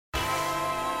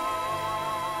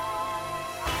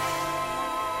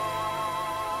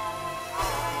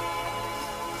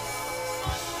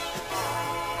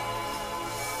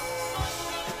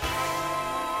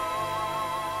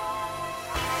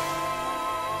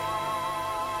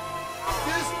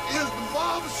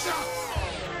Barbershop.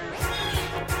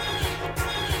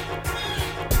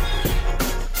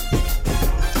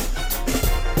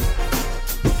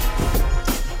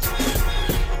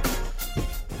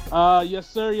 Yes,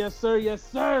 sir. Yes, sir. Yes,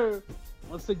 sir.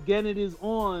 Once again, it is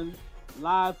on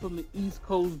live from the East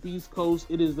Coast, Beast Coast.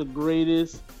 It is the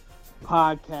greatest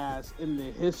podcast in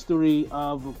the history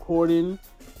of recording.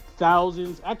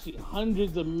 Thousands, actually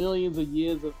hundreds of millions of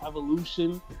years of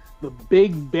evolution. The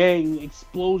Big Bang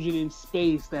explosion in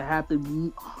space that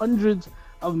happened hundreds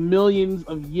of millions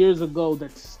of years ago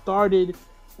that started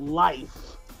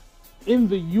life in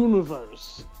the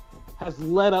universe has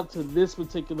led up to this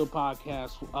particular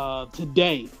podcast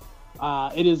today.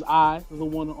 It is I, the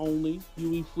one and only,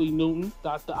 Huey Flea Newton,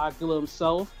 Dr. Ocula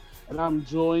himself, and I'm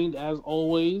joined, as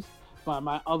always, by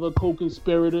my other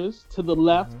co-conspirators. To the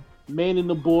left, man in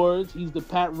the boards, he's the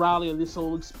Pat Riley of this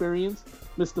whole experience,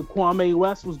 Mr. Kwame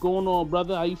West. What's going on,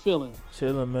 brother? How you feeling?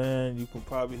 Chilling, man. You can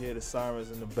probably hear the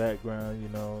sirens in the background.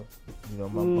 My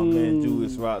man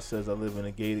Julius Rock says I live in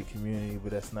a gated community,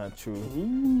 but that's not true.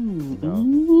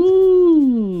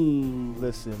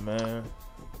 Listen, man.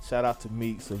 Shout out to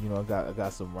Meek. So I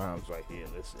got some rhymes right here.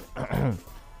 Listen,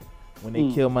 when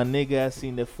they killed my nigga, I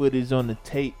seen the footage on the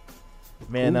tape.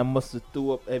 Man, I must have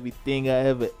threw up everything I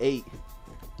ever ate.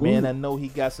 Man, I know he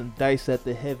got some dice at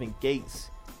the heaven gates.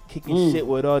 Kicking shit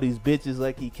with all these bitches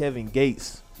like he Kevin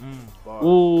Gates.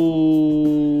 Ooh.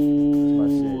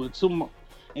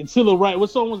 And to the right. What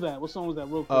song was that?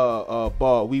 Real quick.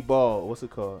 Ball. We Ball. What's it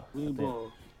called? We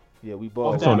Ball. Yeah, We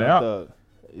Ball. It's on the album.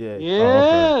 Yeah.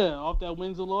 Okay. Off that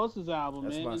Wins and Losses album,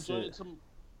 That's man. my shit.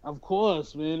 Of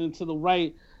course, man. And to the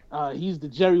right, he's the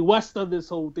Jerry West of this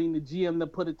whole thing, the GM that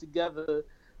put it together.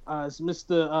 It's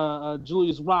Mr.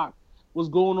 Julius Rock. What's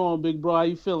going on, big bro? How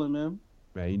you feeling, man?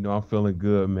 Man, I'm feeling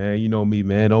good, man. You know me,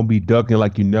 man. Don't be ducking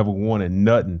like you never wanted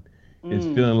nothing. It's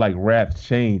feeling like rap's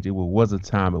changed. It was a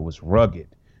time it was rugged.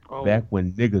 Back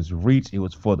when niggas reached, it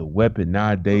was for the weapon.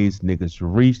 Nowadays, niggas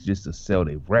reach just to sell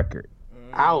their record.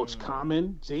 Ouch,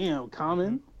 Common. Damn,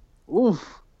 Common.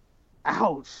 Oof.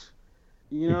 Ouch.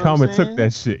 You know Common what I'm took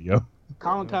that shit, yo.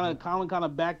 Common kind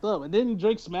of backed up. And didn't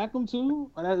Drake smack him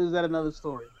too? Or is that another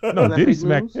story? No, did he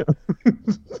smack him?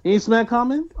 He ain't smack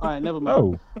Common? All right, never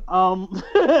mind. No.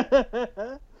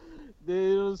 You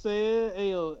know what I'm saying?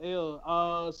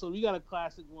 Ayo. So we got a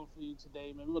classic one for you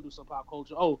today, man. We're gonna do some pop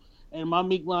culture. Oh, and my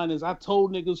Meek line is, I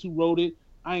told niggas who wrote it,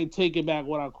 I ain't taking back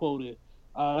what I quoted.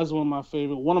 That's one of my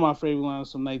favorite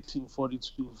lines from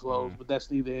 1942 flows, but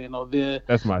that's neither here nor there.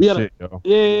 That's my shit, yo.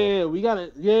 Yeah, we got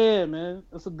it. Yeah, man.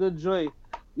 That's a good joint.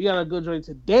 We got a good joint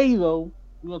today, though.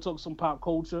 We're gonna talk some pop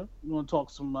culture. We're gonna talk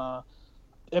some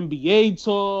NBA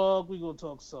talk. We're gonna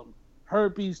talk some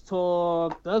herpes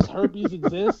talk. Does herpes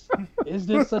exist? Is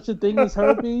there such a thing as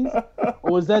herpes?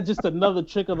 Or is that just another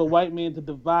trick of the white man to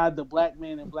divide the black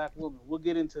man and black woman? We'll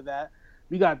get into that.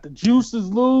 We got the juice is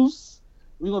loose.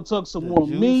 We're going to talk some more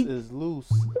meat. The juice is loose.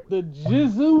 The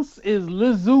jizzous is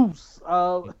lizoose.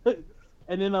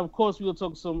 And then, of course, we're going to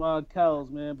talk some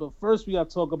Cavs, man. But first, we got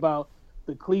to talk about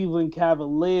the Cleveland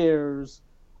Cavaliers.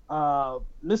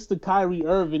 Mr. Kyrie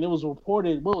Irving, it was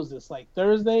reported, what was this, like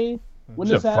Thursday? When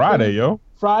this happened? Friday, yo.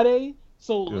 Friday?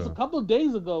 So it was a couple of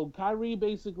days ago. Kyrie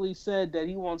basically said that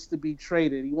he wants to be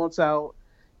traded. He wants out.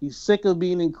 He's sick of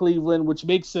being in Cleveland, which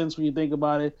makes sense when you think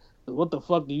about it. What the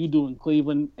fuck do you do in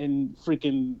Cleveland and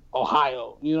freaking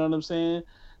Ohio? You know what I'm saying?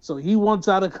 So he wants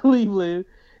out of Cleveland,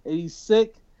 and he's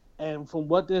sick. And from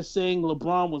what they're saying,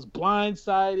 LeBron was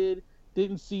blindsided,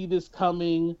 didn't see this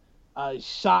coming, he's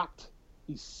shocked,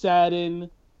 he's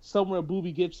saddened. Somewhere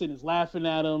Boobie Gibson is laughing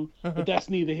at him, but that's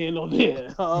neither here nor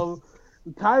there.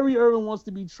 Kyrie Irving wants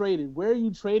to be traded. Where are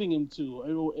you trading him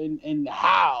to, and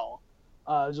how,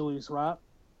 Julius Rock?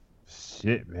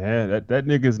 Shit, man, that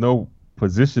nigga's no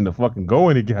position to fucking go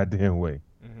any goddamn way.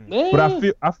 Yeah. But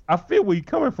I feel where you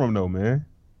coming from though, man.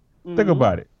 Think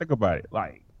about it.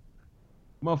 Like,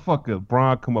 motherfucker,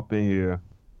 Bron come up in here.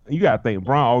 You gotta think,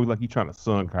 Bron always like he trying to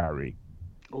son Kyrie.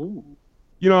 Ooh.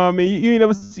 You know what I mean? You ain't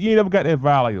never got that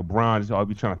vibe like LeBron just always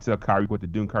be trying to tell Kyrie what to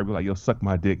do, and Kyrie be like, yo, suck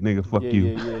my dick, nigga, fuck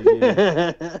you.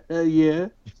 Yeah.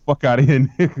 Fuck out of here,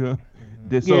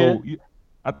 nigga.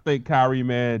 I think Kyrie,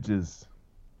 man, just,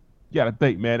 you gotta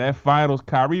think, man, that finals,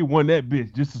 Kyrie won that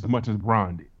bitch just as much as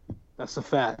Bron did. That's a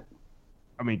fact.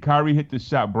 I mean, Kyrie hit the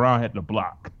shot, Bron had the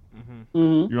block.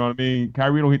 You know what I mean?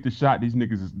 Kyrie don't hit the shot, these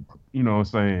niggas is, you know what I'm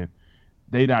saying,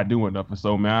 they not doing nothing.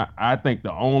 So, man, I think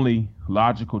the only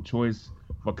logical choice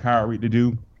for Kyrie to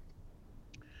do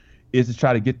is to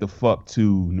try to get the fuck to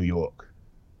New York.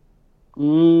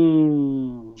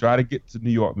 Try to get to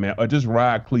New York, man, or just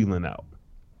ride Cleveland out.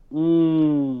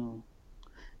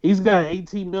 He's got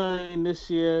 18 million this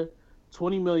year,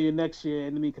 20 million next year,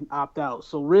 and then he can opt out.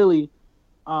 So really,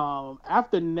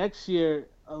 after next year,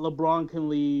 LeBron can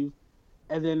leave,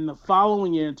 and then the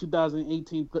following year in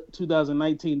 2018,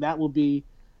 2019, that will be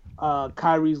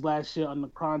Kyrie's last year on the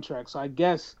contract. So I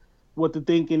guess what the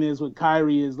thinking is with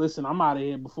Kyrie is, listen, I'm out of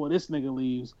here before this nigga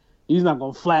leaves. He's not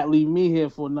gonna flat leave me here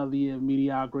for another year of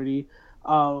mediocrity.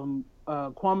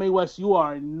 Kwame West, you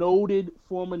are a noted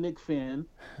former Knicks fan.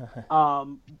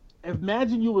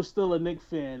 Imagine you were still a Knicks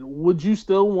fan. Would you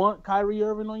still want Kyrie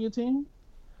Irving on your team?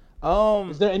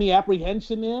 Is there any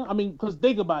apprehension there? I mean, because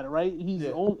think about it, right?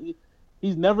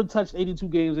 He's never touched 82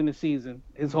 games in a season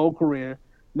his whole career.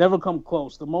 Never come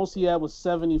close. The most he had was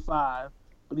 75,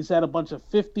 but he's had a bunch of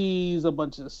 50s, a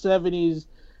bunch of 70s.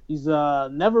 He's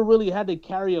never really had to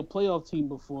carry a playoff team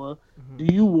before. Mm-hmm.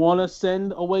 Do you want to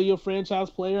send away your franchise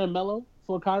player and Melo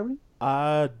for Kyrie?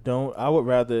 I don't. I would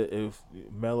rather if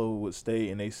Melo would stay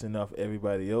and they send off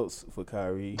everybody else for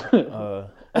Kyrie.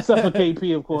 Except for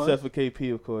KP, of course. Except for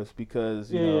KP, of course,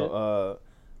 because, you know,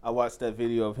 I watched that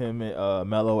video of him and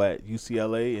Melo at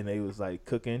UCLA, and they was, like,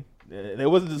 cooking. They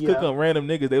wasn't just cooking random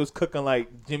niggas. They was cooking,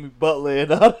 like, Jimmy Butler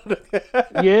and all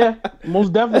Yeah,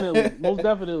 most definitely. Most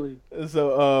definitely.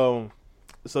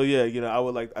 So yeah, you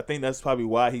know, I think that's probably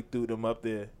why he threw them up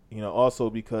there, you know, also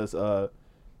because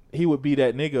he would be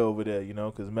that nigga over there, you know,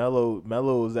 because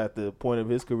Melo is at the point of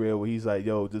his career where he's like,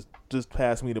 yo, just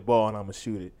pass me the ball and I'm going to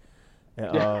shoot it.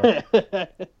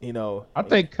 And, you know. I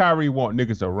think Kyrie want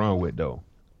niggas to run with, though.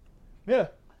 Yeah.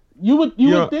 You would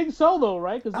think so, though,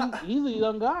 right? Because he's a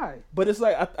young guy. But it's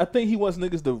like, I think he wants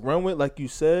niggas to run with, like you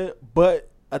said, but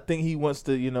I think he wants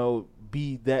to, you know,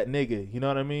 be that nigga. You know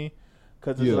what I mean?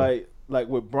 Because it's like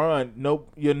with Bron,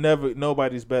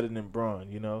 nobody's better than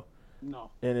Bron, you know?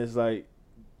 No. And it's like,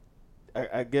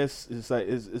 I guess it's like,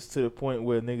 it's to the point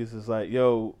where niggas is like,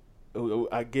 yo,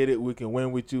 I get it, we can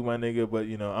win with you, my nigga, but,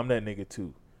 you know, I'm that nigga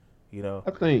too, you know?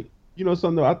 I think, you know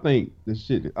something, I think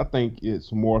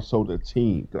it's more so the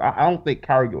team. I don't think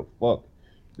Kyrie give a fuck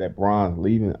that Bron's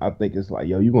leaving. I think it's like,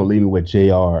 yo, you gonna leave me with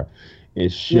JR and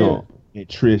Shump and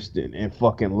Tristan and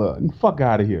fucking Love. Fuck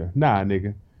out of here. Nah,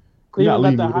 nigga.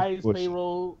 Cleveland got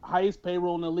the highest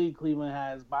payroll in the league Cleveland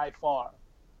has by far.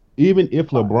 Even if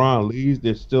LeBron leaves,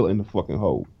 they're still in the fucking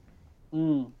hole.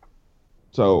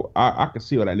 So I can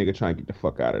see why that nigga trying to get the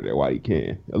fuck out of there while he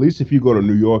can. At least if you go to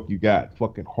New York, you got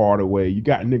fucking Hardaway. You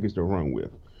got niggas to run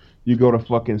with. You go to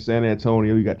fucking San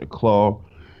Antonio, you got the Claw.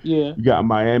 Yeah. You got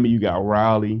Miami, you got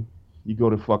Raleigh. You go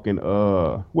to fucking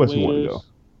what's the one though?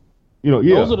 You know,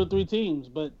 those are the three teams.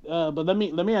 But let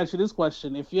me ask you this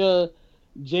question: if you're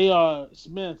J.R.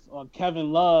 Smith or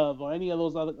Kevin Love or any of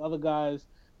those other guys,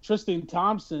 Tristan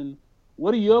Thompson,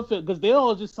 what are your feelings? Because they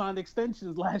all just signed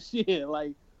extensions last year,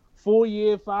 like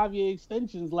 4-year, 5-year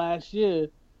extensions last year,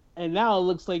 and now it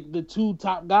looks like the two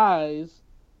top guys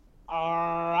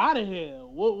are out of here.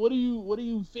 What are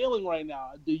you feeling right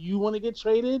now? Do you want to get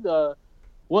traded?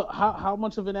 How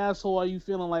much of an asshole are you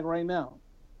feeling like right now?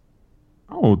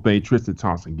 I don't think Tristan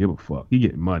Thompson give a fuck. He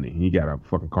getting money. He got a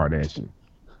fucking Kardashian.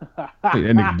 I think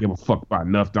that nigga give a fuck about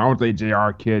nothing. I don't think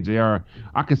JR care.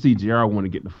 I can see JR want to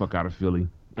get the fuck out of Philly.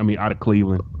 I mean, out of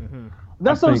Cleveland. Mm-hmm.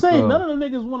 That's what I'm saying. None of the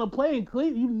niggas want to play in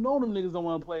Cleveland. You know them niggas don't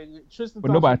want to play. Tristan but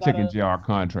nobody taking JR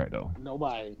contract, though.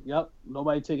 Nobody. Yep.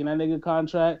 Nobody taking that nigga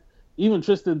contract. Even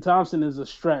Tristan Thompson is a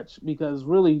stretch because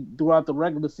really throughout the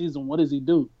regular season, what does he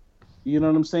do? You know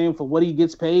what I'm saying? For what he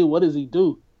gets paid, what does he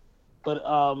do? But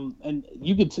and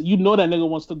you know that nigga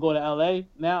wants to go to LA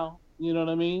now. You know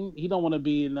what I mean? He don't want to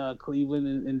be in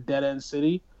Cleveland in Dead End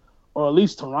City, or at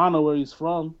least Toronto where he's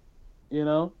from. You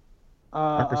know.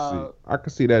 I can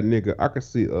see that nigga. I can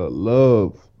see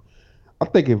Love. I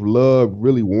think if Love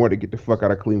really wanted to get the fuck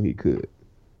out of Cleveland, he could.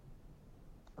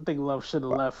 I think Love should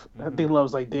have left. I think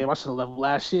Love's like, damn, I should have left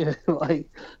last year. Like,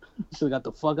 should have got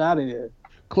the fuck out of here.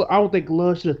 I don't think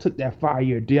Love should have took that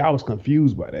 5-year deal. I was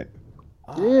confused by that.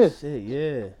 Yeah. Shit,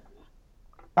 yeah.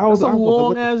 That's a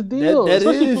long ass deal,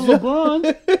 especially for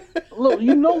LeBron. Look,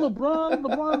 you know LeBron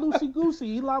loosey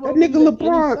goosey. He liable that nigga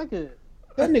LeBron. Second.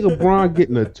 That nigga Bron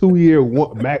getting a 2-year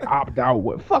Mac opt out.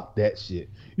 What? Fuck that shit.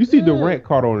 You see Durant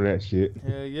caught on that shit.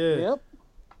 Hell yeah. Yep.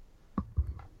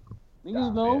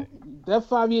 Niggas know that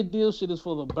 5-year deal shit is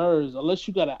for the birds. Unless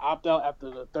you got to opt out after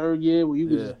the 3rd year where you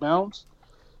can just bounce.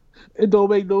 It don't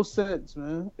make no sense,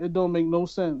 man. It don't make no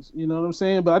sense. You know what I'm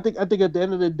saying? But I think at the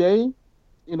end of the day,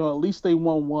 you know, at least they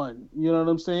won one. You know what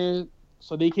I'm saying?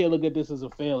 So they can't look at this as a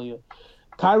failure.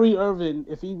 Kyrie Irving,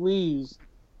 if he leaves,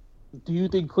 do you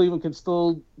think Cleveland can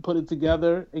still put it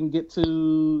together and get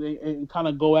to and kind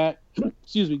of go at,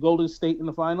 Golden State in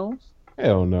the finals?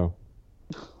 Hell no.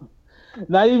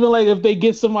 Not even like if they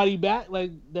get somebody back,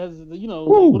 like that's like,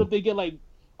 what if they get like,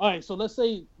 all right, so let's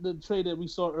say the trade that we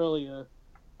saw earlier,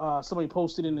 somebody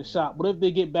posted in the shop. What if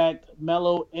they get back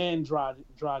Melo and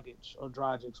Dragic or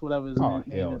Dragic, whatever his name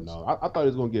is? Hell no. I thought he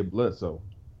was gonna get Bledsoe.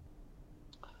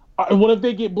 What if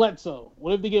they get Bledsoe?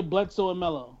 What if they get Bledsoe and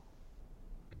Melo?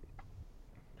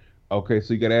 Okay,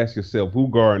 so you gotta ask yourself who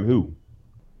guarding who.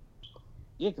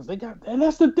 Yeah, because they got, and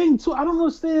that's the thing too. I don't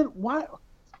understand why.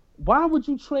 Why would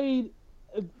you trade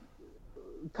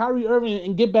Kyrie Irving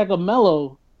and get back a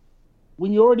Melo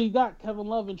when you already got Kevin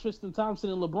Love and Tristan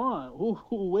Thompson and LeBron?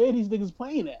 Where are these niggas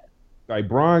playing at? Like,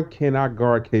 Bron cannot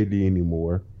guard KD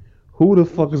anymore. Who the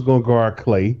fuck is gonna guard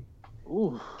Clay?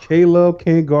 K-Love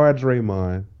can't guard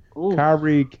Draymond.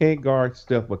 Kyrie can't guard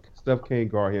Steph, but Steph can't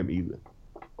guard him either.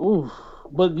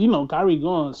 But Kyrie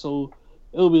gone, so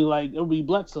it'll be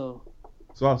Bledsoe.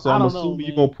 So I'm assuming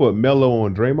you're gonna put Melo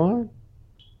on Draymond.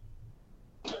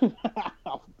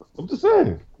 I'm just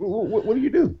saying. What do you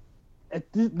do?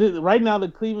 Right now, the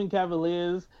Cleveland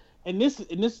Cavaliers, and this,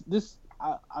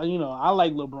 I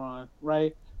like LeBron,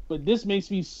 right? But this makes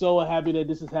me so happy that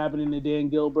this is happening to Dan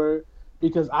Gilbert,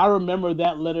 because I remember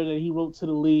that letter that he wrote to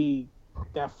the league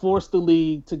that forced the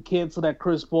league to cancel that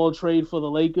Chris Paul trade for the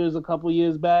Lakers a couple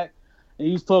years back. And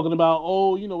he's talking about,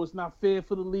 it's not fair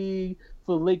for the league,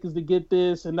 for the Lakers to get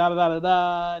this, and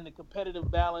da-da-da-da-da, and the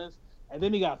competitive balance. And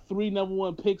then he got 3 number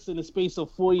 1 picks in the space of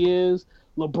 4 years.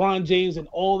 LeBron James and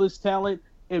all this talent.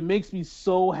 It makes me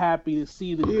so happy to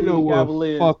see the Cleveland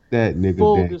Cavaliers. Fuck that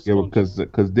nigga Dan Gilbert,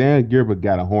 because Dan Gilbert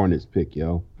got a Hornets pick,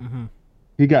 yo. Mm-hmm.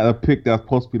 He got a pick that was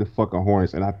supposed to be the fucking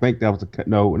Hornets, and I think that was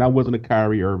that wasn't a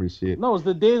Kyrie Irving shit. No, it was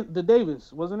the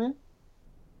Davis, wasn't it?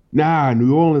 Nah,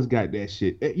 New Orleans got that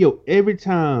shit. Yo, every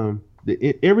time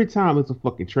it's a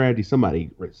fucking tragedy, somebody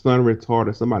son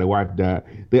retarded, somebody's wife died,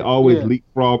 they always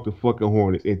leapfrog the fucking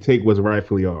Hornets and take what's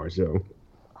rightfully ours, yo.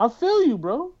 I feel you,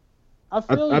 bro. I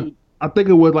feel you. I think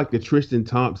it was like the Tristan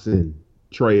Thompson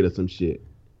trade or some shit.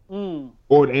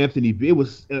 Or the Anthony. It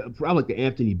was probably like the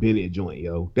Anthony Bennett joint,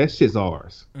 yo. That shit's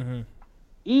ours. Mm-hmm.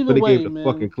 Either way, gave it to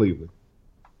fucking Cleveland.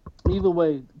 Either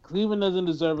way, Cleveland doesn't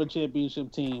deserve a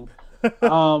championship team. They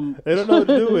don't know what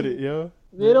to do with it, yo.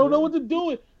 They don't know what to do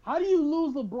with it. How do you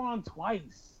lose LeBron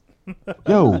twice? That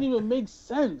doesn't even make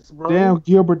sense, bro. Dan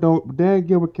Gilbert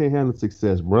can't handle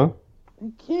success, bro.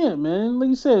 He can't, man. Like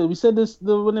you said, we said this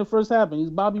when it first happened. He's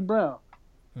Bobby Brown.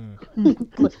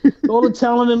 All the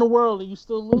talent in the world, and you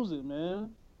still lose it, man.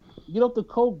 Get off the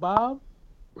coke, Bob.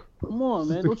 Come on,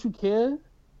 man. Don't you care?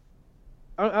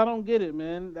 I don't get it,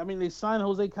 man. I mean, they signed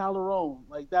Jose Calderon.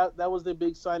 Like that was their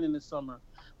big signing this summer.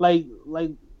 Like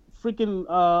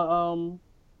freaking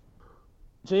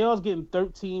JR's getting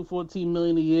 13, 14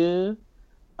 million a year.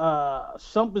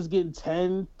 Shump is getting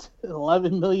 10,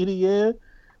 11 million a year.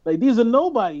 Like, these are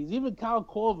nobodies. Even Kyle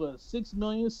Korver, 6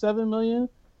 million, 7 million.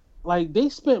 Like, they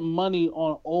spent money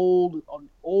on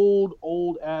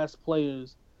old ass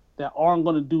players that aren't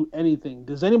going to do anything.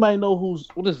 Does anybody know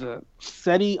what is that?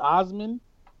 Cedi Osman?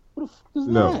 What the fuck is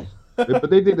that? But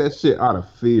they did that shit out of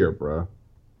fear, bro.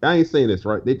 I ain't saying this,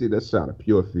 right? They did that shit out of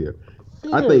pure fear.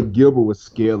 I think Gilbert was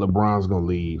scared LeBron's going to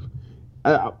leave.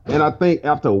 And I think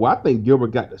after a while, I think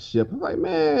Gilbert got the ship. I was like,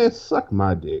 man, suck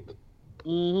my dick.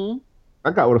 Mm-hmm. I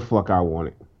got what the fuck I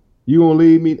wanted. You gonna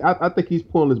leave me? I think he's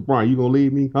pulling this Brian. You gonna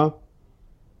leave me, huh?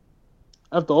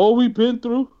 After all we've been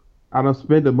through? I don't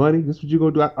spend the money. This what you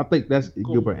gonna do? I think that's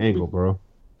Gilbert angle, bro.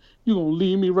 You gonna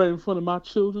leave me right in front of my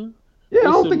children? Yeah,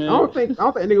 Listen, I don't think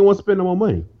nigga want to spend no more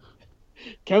money.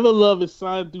 Kevin Love is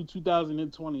signed through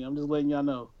 2020. I'm just letting y'all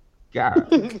know. God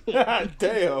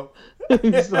damn.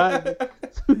 He's signed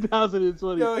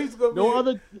 2020. Yo,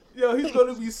 he's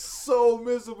gonna be so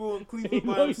miserable in Cleveland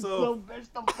by himself.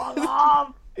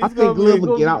 I think Love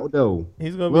will get out though.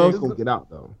 Love's gonna get out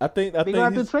though. I think they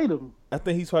have to trade him. I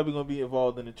think he's probably gonna be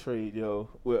involved in the trade, yo.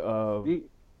 With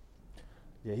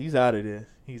yeah, he's out of there.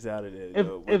 He's out of there.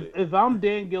 If I'm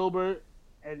Dan Gilbert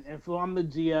and if I'm the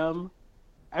GM,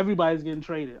 everybody's getting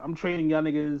traded. I'm trading y'all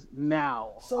niggas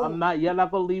now. So y'all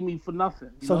not gonna leave me for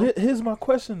nothing. So here's my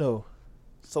question though.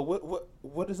 So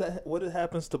what is that? What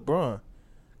happens to Bron?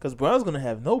 Because Bron's gonna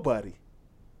have nobody.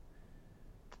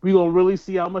 We gonna really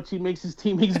see how much he makes his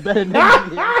teammates better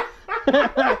next year.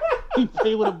 He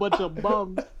playing with a bunch of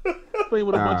bums. Playing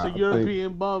with a bunch of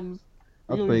European bums.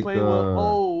 You gonna be playing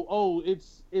with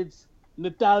it's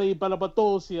Natalie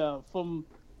Balabatosia from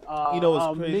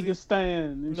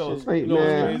Niggastan. You know what's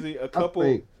crazy? A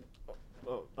couple.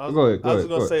 I was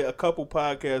gonna say a couple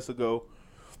podcasts ago,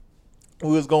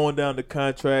 we was going down the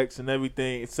contracts and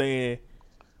everything, saying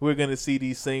we're gonna see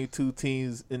these same two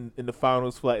teams in the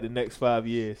finals for like the next 5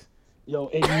 years. Yo,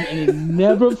 and it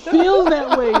never feels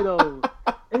that way though.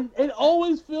 It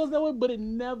always feels that way, but it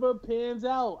never pans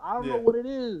out. I don't know what it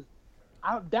is.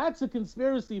 That's a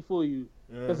conspiracy for you.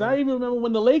 Because I even remember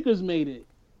when the Lakers made it,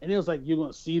 and it was like, you're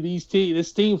gonna see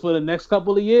this team for the next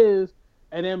couple of years,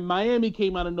 and then Miami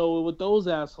came out of nowhere with those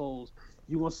assholes.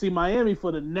 You're gonna see Miami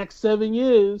for the next 7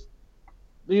 years.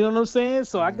 You know what I'm saying?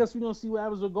 So I guess we're gonna see what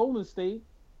happens with Golden State.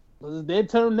 Because it's their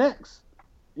turn next.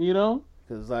 You know?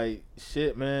 Because, like,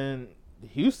 shit, man.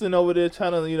 Houston over there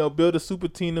trying to, build a super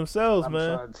team themselves,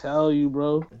 man. I'm trying to tell you,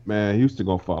 bro. Man, Houston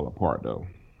gonna fall apart though.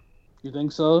 You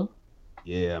think so?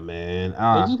 Yeah, man. They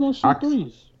just gonna shoot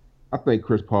threes. I think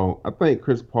Chris Paul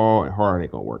and Harden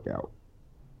ain't gonna work out.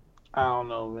 I don't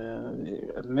know, man.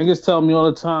 Niggas tell me all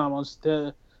the time,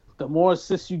 the more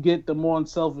assists you get, the more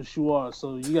unselfish you are.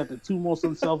 So you got the two most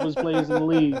unselfish players in the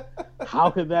league.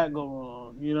 How could that go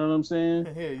wrong? You know what I'm saying?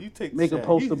 Yeah, you take Make a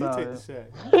post about it.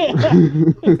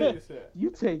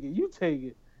 You take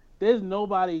it. There's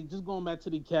nobody, just going back to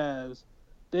the Cavs,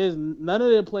 none of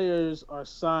their players are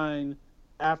signed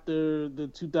after the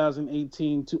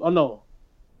 2018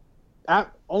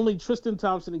 only Tristan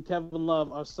Thompson and Kevin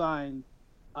Love are signed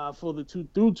through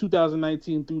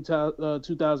 2019 through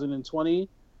 2020.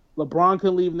 LeBron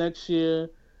could leave next year.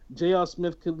 J.R.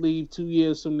 Smith could leave 2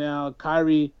 years from now.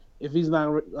 Kyrie, if he's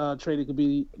not traded, could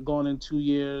be gone in 2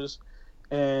 years.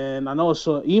 And I know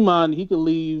Iman, he could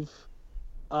leave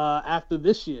after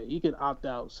this year. He could opt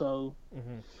out. So,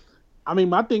 I mean,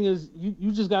 my thing is,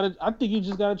 you just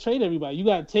gotta trade everybody. You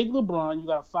gotta take LeBron. You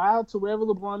gotta fly out to wherever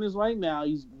LeBron is right now.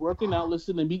 He's working out,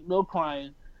 listening to Meek Mill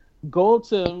crying. Go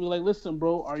to him and be like, listen,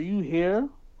 bro, are you here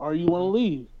or you want to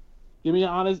leave? Give me an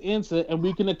honest answer, and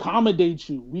we can accommodate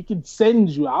you. We can send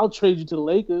you. I'll trade you to the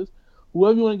Lakers,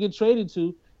 whoever you want to get traded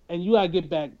to, and you gotta get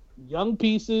back young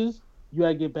pieces. You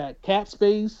gotta get back cap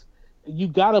space. You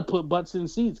gotta put butts in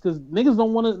seats because niggas ain't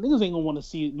gonna want to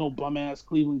see no bum ass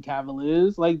Cleveland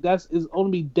Cavaliers. Like it's gonna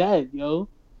be dead, yo.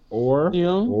 Or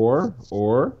you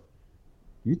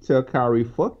tell Kyrie,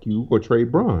 fuck you, or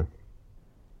trade Bron.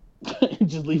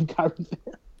 Just leave Kyrie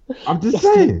there. I'm just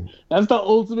saying. That's the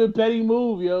ultimate petty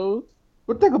move, yo.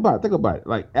 But think about it.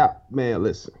 Like, man,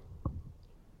 listen.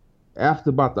 After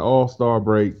about the All-Star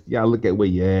break, you gotta look at where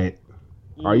you at.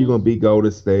 Are you gonna beat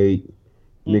Golden State?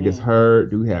 Niggas hurt.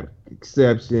 Do we have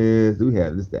exceptions? Do we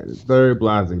have this, that, and the third?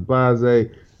 Blase. Fuck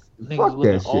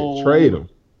that shit.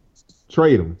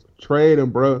 Trade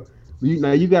them, bro.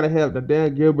 Now you gotta have the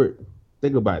Dan Gilbert.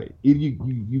 Think about it. Either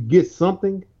you get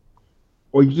something,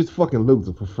 or you just fucking lose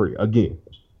it for free again.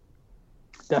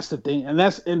 That's the thing,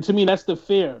 and to me that's the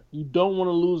fair. You don't want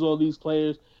to lose all these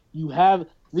players.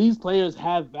 These players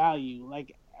have value.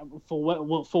 Like for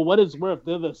what it's worth,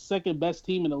 they're the second best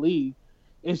team in the league.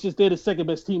 It's just they're the second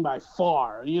best team by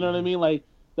far. You know what I mean? Like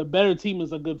the better team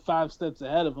is a good 5 steps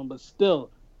ahead of them, but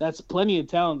still, that's plenty of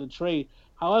talent to trade.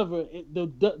 However,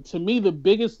 to me, the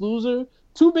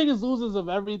two biggest losers of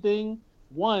everything.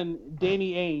 One,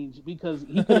 Danny Ainge, because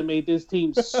he could have made this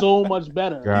team so much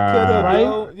better. He could have,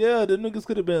 right? Yeah, the niggas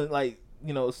could have been like,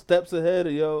 steps ahead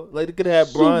of Like they could have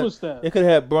had Bron. They could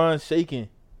have had Bron shaking.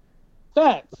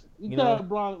 Facts. You could have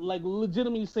Bron like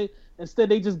legitimately say. Instead,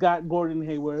 they just got Gordon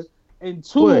Hayward. And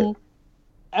two,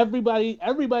 everybody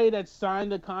that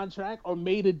signed a contract or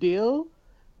made a deal,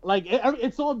 like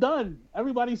it's all done.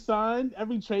 Everybody signed.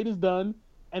 Every trade is done.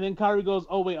 And then Kyrie goes,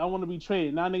 oh, wait, I want to be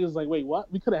traded. Now niggas like, wait,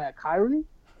 what? We could have had Kyrie?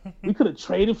 We could have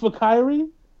traded for Kyrie?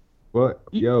 But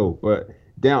Danny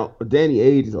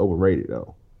Ainge is overrated,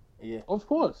 though. Yeah. Of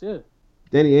course, yeah.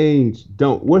 Danny Ainge,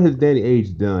 what has Danny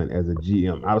Ainge done as a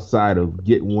GM outside of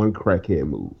get one crackhead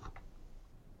move?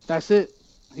 That's it.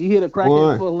 He hit a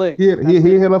crackhead for a lick. He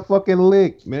hit a fucking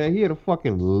lick, man. He hit a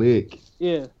fucking lick.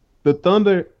 Yeah. The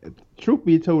Thunder, truth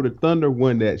be told, the Thunder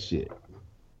won that shit.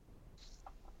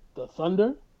 The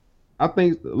Thunder? I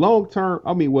think long term.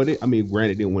 Granted,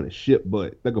 they didn't win a ship,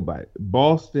 but think about it.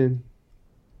 Boston,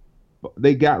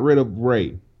 they got rid of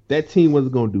Ray. That team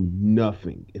wasn't gonna do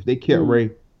nothing if they kept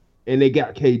Ray, and they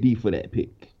got KD for that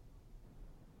pick.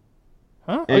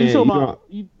 Huh? Are you talking about?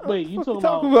 You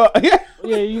talking about?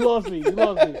 Yeah, you lost me.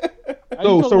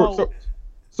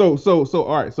 So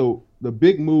all right. So the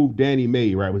big move Danny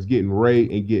made, right, was getting Ray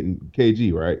and getting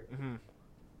KG, right? Mm-hmm.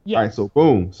 Yeah. All right, so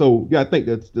boom. So you gotta think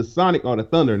that's the Sonic or the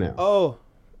Thunder now. Oh,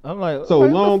 I'm like, so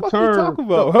long term. Think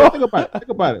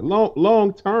about it.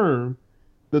 Long term,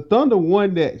 the Thunder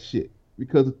won that shit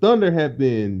because the Thunder have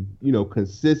been,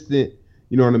 consistent.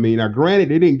 You know what I mean? Now, granted,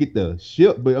 they didn't get the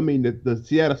ship, but the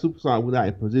Seattle Supersonics was not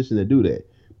in position to do that.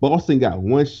 Boston got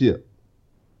one ship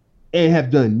and have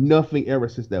done nothing ever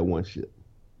since that one ship.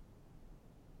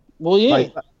 Well, yeah.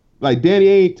 Like Danny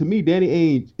Ainge, to me, Danny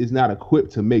Ainge is not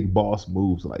equipped to make boss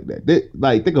moves like that.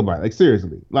 Like, think about it. Like,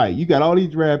 seriously. Like, you got all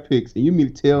these draft picks, and you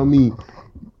mean to tell me,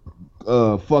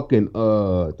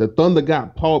 the Thunder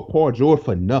got Paul George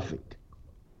for nothing,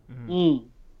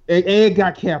 and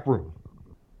got cap room.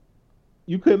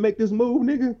 You couldn't make this move,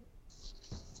 nigga.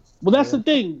 Well, that's the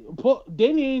thing.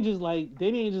 Danny Ainge is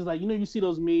like, you see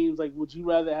those memes like, would you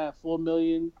rather have $4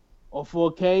 million or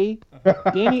 $4K?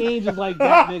 Danny Ainge is like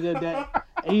that nigga that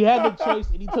he had the choice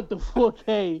and he took the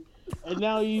 $4K, and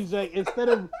now he's like, instead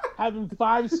of having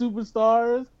 5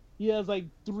 superstars, he has like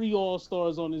 3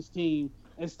 all-stars on his team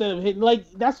instead of hitting. Like,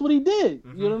 that's what he did.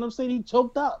 You know what I'm saying? He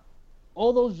choked up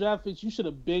all those draft picks. You should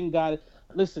have been got it.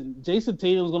 Listen, Jason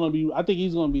Tatum's gonna be. I think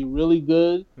he's gonna be really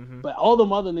good. But all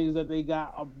them other niggas that they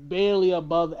got are barely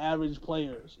above average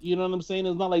players. You know what I'm saying?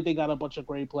 It's not like they got a bunch of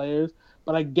great players.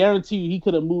 But I guarantee you, he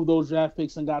could have moved those draft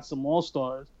picks and got some all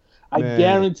stars. I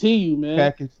guarantee you,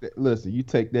 man. Listen, you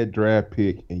take that draft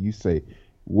pick and you say,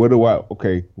 what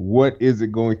is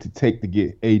it going to take to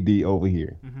get AD over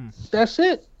here? That's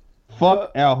it.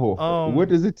 Fuck Al Horford. What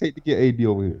does it take to get AD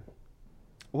over here?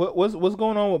 What's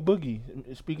going on with Boogie?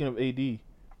 Speaking of AD,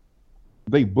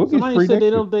 Boogie's somebody free. Said they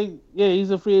don't think. Yeah, he's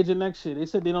a free agent next year. They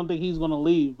said they don't think he's gonna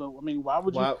leave. But I mean, why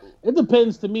would you? It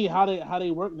depends to me how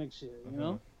they work next year. You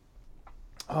know.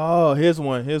 Oh, here's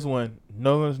one.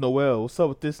 Nerlens Noel. What's up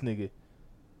with this nigga?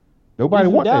 Nobody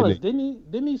wants that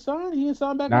nigga. Didn't he sign? He didn't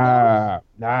sign back. Nah,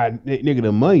 nigga,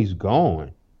 the money's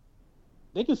gone.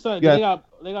 They can sign. Yeah.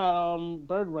 They got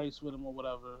bird rights with him or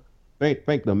whatever.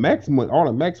 Think the max money, all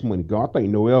the max money gone. I think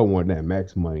Noel wanted that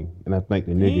max money, and I think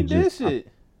the nigga did shit.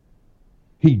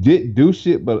 He didn't do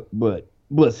shit, but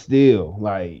still,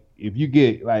 like, if you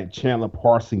get like Chandler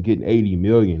Parsons getting $80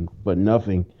 million but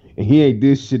nothing, and he ain't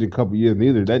did shit in a couple years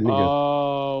neither. That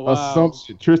nigga,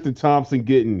 assumption. Tristan Thompson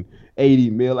getting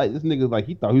 $80 million. Like, this nigga, like,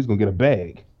 he thought he was gonna get a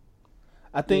bag.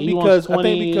 I think because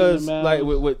like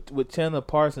with Chandler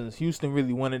Parsons, Houston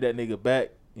really wanted that nigga back.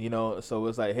 You know, so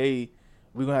it's like, hey,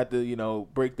 we're gonna have to,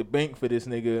 break the bank for this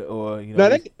nigga, or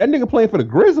that nigga playing for the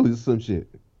Grizzlies or some shit.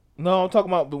 No, I'm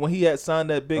talking about when he had signed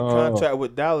that big contract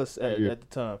with Dallas at the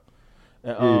time.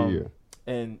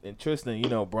 And, and Tristan,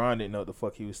 Bron didn't know what the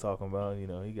fuck he was talking about. He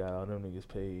got all them niggas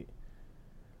paid.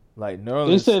 Like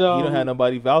Nerlens, you don't have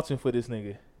nobody vouching for this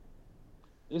nigga.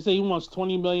 They say he wants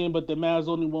 $20 million, but the Mavs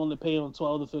only willing to pay him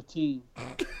 12 to 15.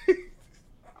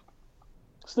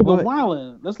 This nigga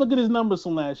wildin'. Let's look at his numbers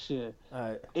from last year. All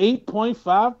right.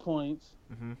 8.5 points,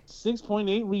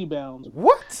 6.8 rebounds.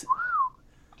 What?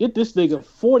 Get this nigga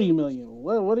 $40 million.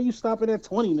 What are you stopping at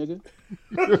 20, nigga?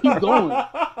 Keep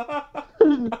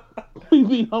going. We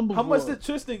be humble. How much did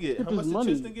Tristan get? How much did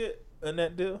Tristan get in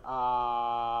that deal? I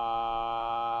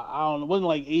don't know. It wasn't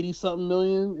like 80 something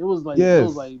million. It was like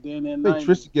damn near 90. I think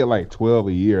Tristan get like 12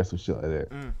 a year or some shit like that.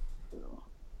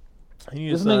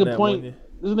 This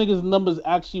nigga's numbers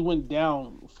actually went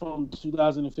down from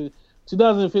 2015.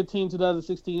 2016,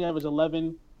 he averaged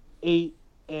 11, 8,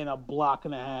 and a block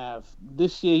and a half.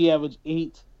 This year, he averaged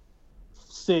 8,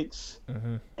 6,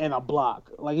 and a block.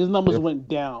 Like, his numbers went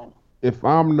down. If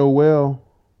I'm Noel,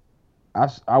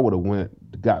 I would have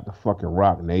got the fucking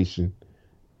Rock Nation.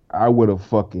 I would have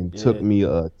fucking took me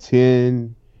a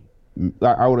 10.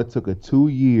 I would have took a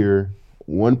 2-year,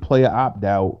 1-player opt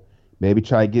out, maybe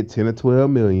try to get 10 or 12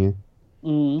 million.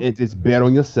 And just bet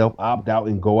on yourself, opt out,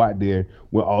 and go out there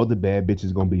where all the bad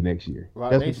bitches gonna be next year.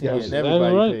 Rock Nation getting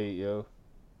everybody paid, yo.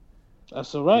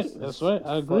 That's all right. That's right.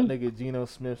 I agree. Nigga, Geno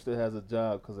Smith still has a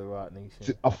job because of Rock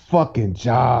Nation. A fucking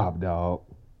job, dog.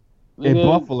 In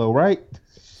Buffalo, right?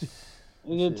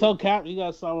 You can tell Cap you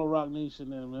got to sign with Rock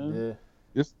Nation there, man.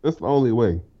 Yeah. That's the only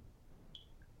way.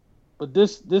 But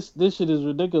this shit is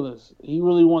ridiculous. He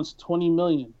really wants $20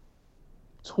 million.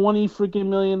 $20 freaking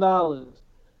million.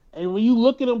 And when you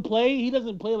look at him play, he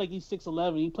doesn't play like he's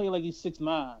 6'11". He plays like he's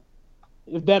 6'9".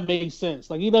 If that makes sense.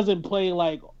 Like, he doesn't play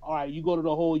like, all right, you go to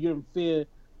the hole, you're in fear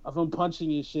of him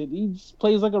punching your shit. He just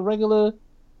plays like a regular,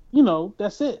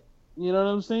 that's it. You know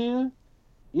what I'm saying?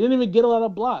 He didn't even get a lot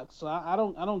of blocks. So I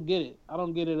don't get it. I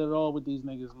don't get it at all with these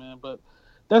niggas, man. But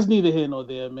that's neither here nor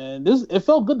there, man. It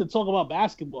felt good to talk about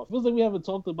basketball. It feels like we haven't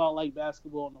talked about like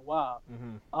basketball in a while.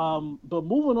 But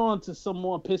moving on to some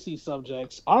more pissy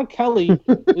subjects. R. Kelly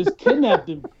is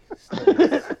kidnapping.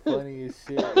 Funny as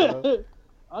shit, bro.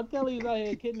 R. Kelly's out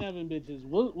here kidnapping bitches.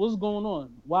 What's going on?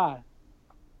 Why?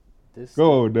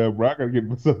 Go on, bro. I gotta get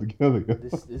myself together.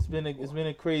 It's been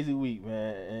a crazy week,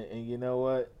 man. And you know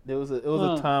what? There was a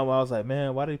time where I was like,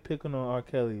 man, why they picking on R.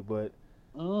 Kelly? But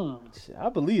I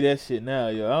believe that shit now,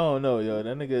 yo. I don't know, yo.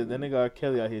 That nigga R.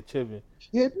 Kelly out here tripping.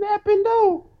 Kidnapping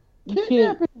though. You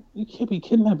can't be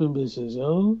kidnapping bitches,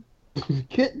 yo.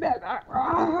 Kidnap.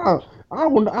 I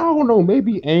don't know.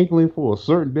 Maybe angling for a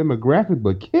certain demographic,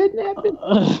 but kidnapping.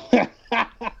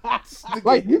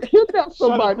 Like you kidnap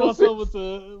somebody. Trying to cross over to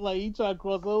like you trying to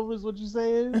cross over is what you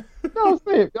saying? No, I'm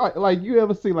saying like you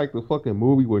ever see like the fucking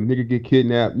movie where nigga get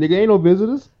kidnapped? Nigga ain't no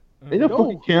visitors. Ain't no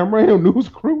fucking camera. Ain't no news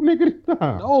crew, nigga.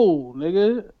 No,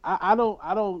 nigga. I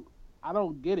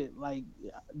don't get it. Like,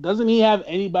 doesn't he have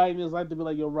anybody in his life to be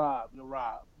like, yo, Rob,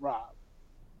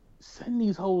 send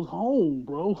these hoes home,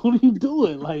 bro. What are you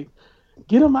doing? Like,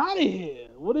 get him out of here.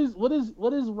 What is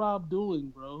Rob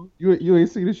doing, bro? You ain't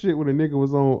see the shit when the nigga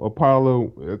was on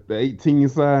Apollo at the 18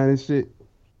 sign and shit.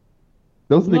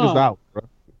 Those niggas out, bro.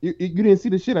 You didn't see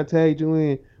the shit I tagged you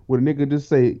in where the nigga just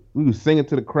say we was singing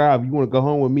to the crowd. You want to go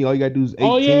home with me? All you gotta do is 18.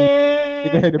 Oh yeah.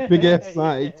 Nigga had the big ass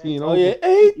sign 18. Oh yeah,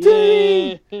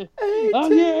 18. Yeah. Oh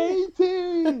yeah,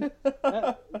 18.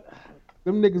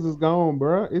 Them niggas is gone,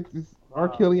 bro. It's R.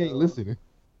 Kelly ain't listening.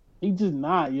 He just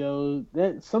not, yo.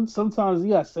 That sometimes you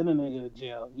gotta send a nigga to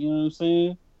jail. You know what I'm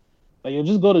saying? Like, yo,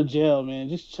 just go to jail, man.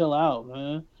 Just chill out,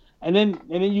 man. And then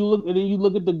you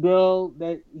look at the girl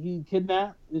that he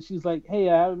kidnapped, and she's like, "Hey,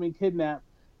 I haven't been kidnapped,"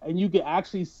 and you can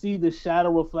actually see the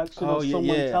shadow reflection of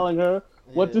someone telling her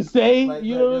what to say. Like,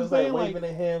 you know what I'm saying? Like waving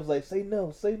their hands, like say no.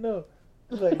 He's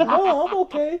like, no, I'm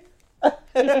okay.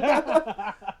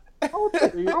 I don't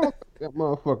think that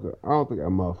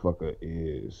motherfucker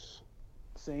is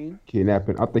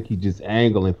kidnapping. I think he just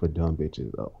angling for dumb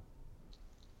bitches though.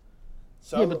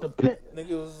 So yeah, but the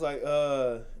nigga was like,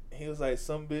 he was like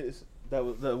some bitch that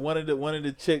was one of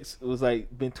the chicks was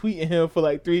like been tweeting him for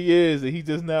like 3 years and he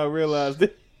just now realized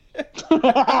it.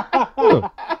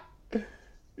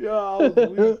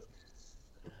 Yo,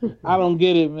 I don't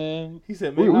get it, man. He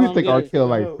said, we think R.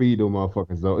 Kelly like feed them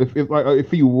motherfuckers though.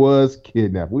 If he was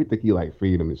kidnapped, we think he like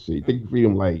feed them and shit. You think he feed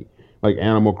them like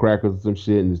animal crackers or some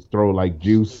shit and just throw like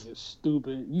juice?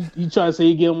 Stupid. You try to say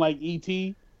you give him like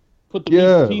ET? Put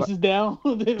the pieces down.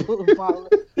 You probably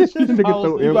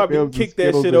kick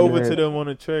that shit over to them on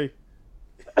a tray.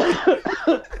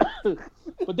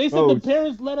 But they said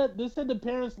the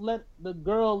parents let the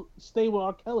girl stay with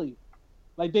R. Kelly.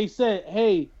 Like they said,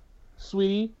 hey,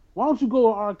 sweetie, why don't you go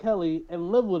with R. Kelly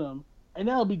and live with him, and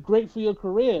that'll be great for your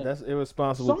career. That's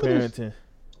irresponsible parenting.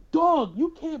 Dog,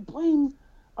 you can't blame.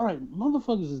 All right,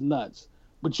 motherfuckers is nuts,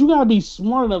 but you gotta be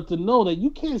smart enough to know that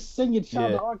you can't send your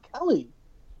child to R. Kelly.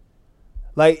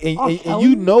 Like and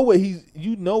you know what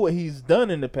he's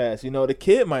done in the past. You know, the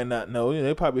kid might not know. You know,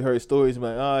 they probably heard stories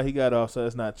like, he got off, so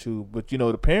that's not true. But you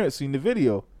know, the parents seen the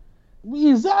video.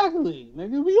 Exactly,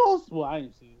 nigga. We all. Well, I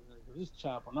ain't seen it. This is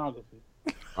child pornography.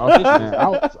 I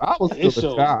was still a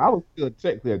child. I was still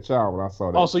technically a child when I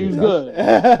saw that. Oh, so you was good.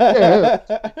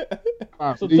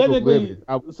 So technically,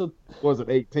 I wasn't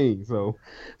 18. So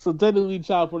technically,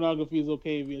 child pornography is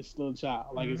okay if you're still a child.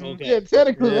 Like it's okay. Yeah,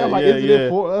 technically, I'm like, isn't it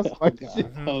for us? Like,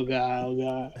 oh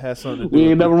god, has something to do. We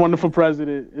ain't never running for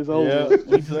president. It's over.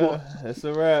 That's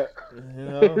a wrap. You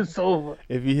know, it's over.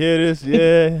 If you hear this,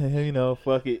 you know,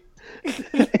 fuck it.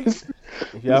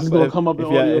 If y'all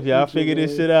figure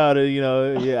this shit out, you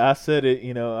know, I said it,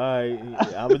 you know, all right,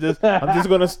 I'm just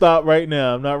gonna stop right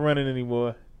now. I'm not running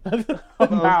anymore. I'm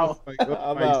out.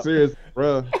 I'm out. Serious,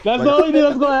 bro. That's the only thing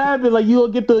that's gonna happen. Like you'll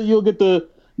get the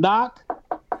knock.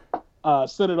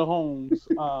 Senator Holmes.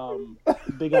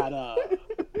 They got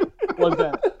what's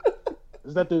that?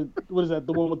 Is that the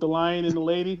one with the lion and the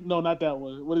lady? No, not that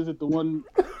one. What is it? The one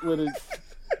with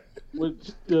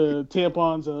the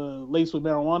tampons laced with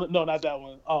marijuana? No, not that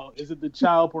one. Oh, is it the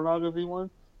child pornography one?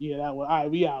 Yeah, that one. All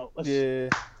right, we out. Let's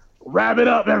wrap it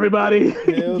up, everybody. Get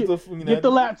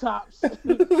the laptops.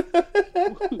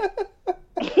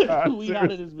 We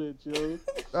out of this bitch, yo.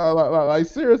 Like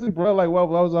seriously, bro. Like, why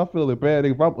was I feeling bad?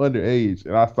 If I'm underage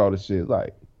and I saw the shit,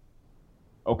 like,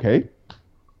 okay,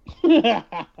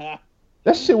 that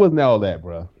shit wasn't all that,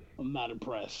 bro. I'm not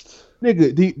impressed.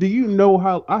 Nigga, do you know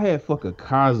how I had fucking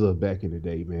Kaza back in the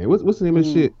day, man? What's the name of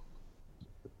shit?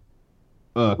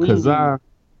 Kazaa,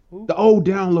 the old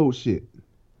download shit.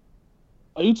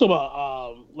 Are you talking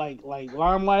about like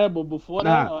LimeWire, but before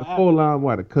that? Before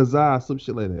LimeWire, Kazaa, some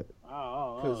shit like that.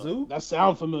 Kazoo? That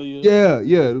sound familiar.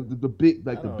 Yeah, the big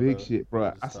shit,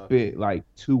 bro. I spent like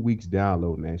 2 weeks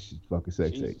downloading that shit, fucking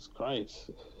sex tape. Jesus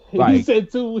Christ! Like, you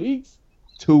said 2 weeks.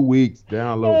 2 weeks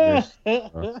download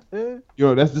that shit,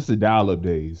 Yo, that's just the download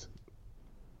days.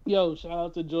 Yo, shout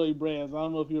out to Joey Brands. I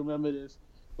don't know if you remember this,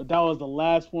 but that was the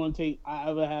last porn tape I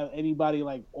ever had anybody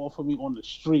like offer me on the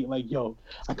street. Like, yo,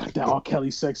 I got that R.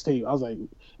 Kelly sex tape. I was like,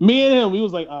 me and him, we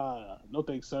was like, no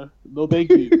thanks, sir. No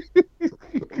thank you.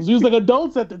 Cause we was like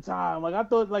adults at the time. Like I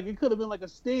thought like it could have been like a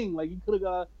sting. Like we could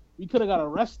have got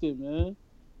arrested, man.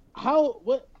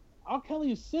 what? R.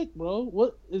 Kelly is sick, bro.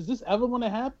 What is this ever gonna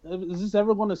happen? Is this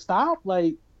ever gonna stop?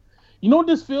 Like, you know what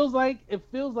this feels like? It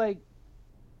feels like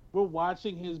we're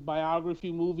watching his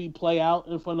biography movie play out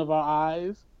in front of our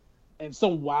eyes, and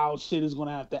some wild shit is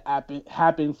gonna have to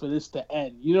happen for this to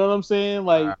end. You know what I'm saying?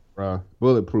 Like, bro,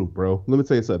 bulletproof, bro. Let me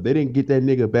tell you something. They didn't get that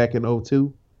nigga back in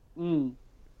 02.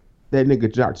 That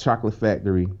nigga dropped Chocolate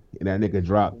Factory, and that nigga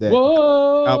dropped that.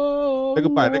 Think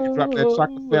about it, nigga dropped that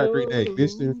Chocolate Factory, that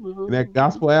Ignition, and that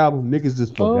gospel album. Niggas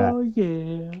just forgot. Oh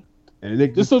yeah. And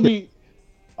niggas This will be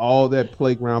all that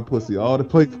playground pussy, all the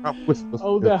playground pussy.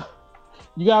 Oh god.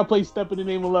 You gotta play "Step in the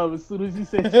Name of Love" as soon as you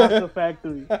say Chocolate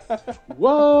Factory. Whoa,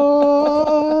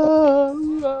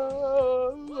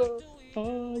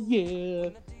 oh yeah.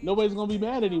 Nobody's gonna be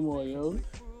mad anymore, yo.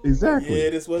 Exactly. Yeah,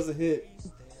 this was a hit.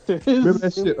 Remember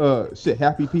that shit,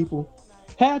 Happy People?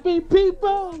 Happy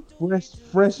People!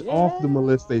 Fresh off the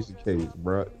molestation case,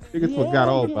 bro. Niggas forgot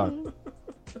all about it.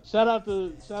 Shout out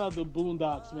to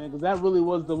Boondocks, man, because that really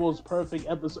was the most perfect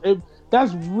episode.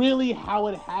 That's really how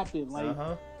it happened. Like,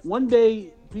 one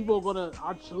day,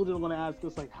 our children are gonna ask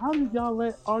us, like, how did y'all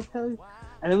let R. Kelly?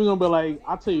 And then we're gonna be like,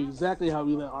 I'll tell you exactly how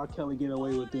we let R. Kelly get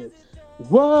away with this.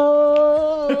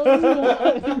 Whoa!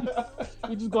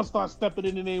 We just gonna start stepping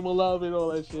in the name of love and all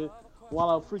that shit while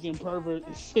our freaking pervert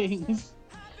sings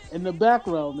in the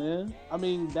background, man. I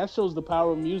mean, that shows the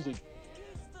power of music.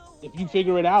 If you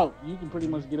figure it out, you can pretty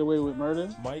much get away with murder,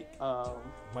 Mike,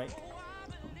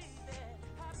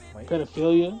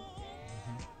 pedophilia,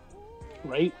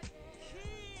 rape.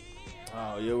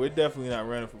 Oh yeah, we're definitely not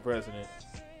running for president.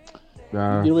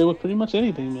 Nah. You get away with pretty much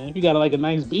anything, man. If you got like a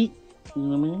nice beat, you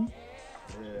know what I mean?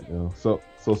 Yeah. So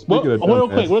speaking of real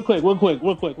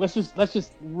quick. Let's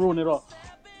just ruin it all.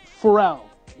 Pharrell,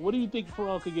 what do you think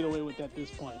Pharrell could get away with at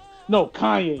this point? No,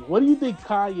 Kanye. What do you think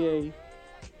Kanye?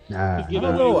 I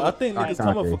don't know. I think niggas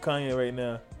coming for Kanye right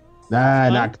now.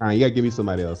 Not Kanye. You gotta give me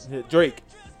somebody else. Drake.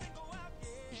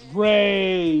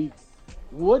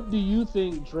 What do you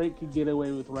think Drake could get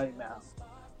away with right now?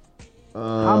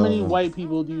 How many white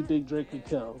people do you think Drake could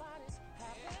kill?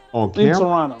 On camera? In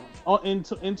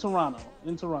Toronto.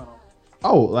 In Toronto.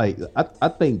 Oh, like I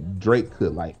think Drake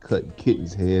could like cut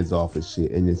kittens' heads off and shit,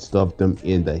 and then stuff them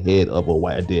in the head of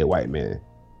a dead white man.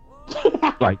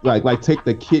 like take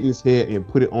the kitten's head and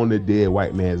put it on the dead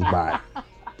white man's body,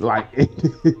 like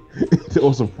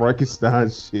or some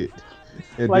Frankenstein shit.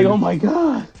 And like, oh my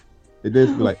god! And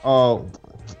then be like, oh,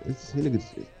 it's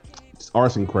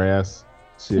arson crafts.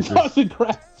 Shit. Arson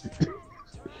crafts.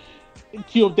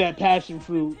 Cue up that passion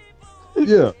fruit.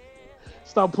 Yeah.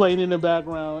 Start playing in the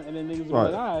background, and then niggas be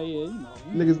like, yeah, you know.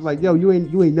 Niggas like, yo, you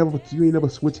ain't never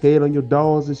switch head on your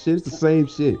dolls and shit. It's the same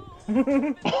shit.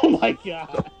 Oh my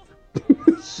god.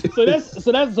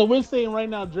 So we're saying right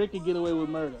now Drake can get away with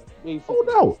murder. Basically.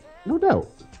 No doubt.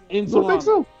 In you don't think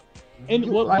so? And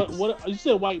what you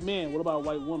said, white man? What about a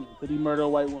white woman? Could he murder a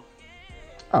white woman?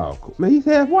 Oh, cool. Man, he's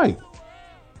half white.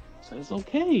 So it's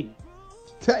okay.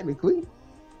 Technically.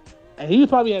 And he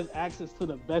probably has access to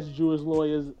the best Jewish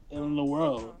lawyers in the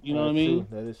world. You know what I mean?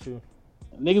 That is true.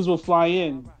 Niggas will fly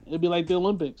in. It'd be like the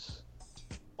Olympics.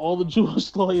 All the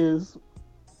Jewish lawyers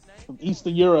from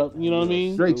Eastern Europe. You know what I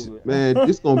mean? Drake's, man,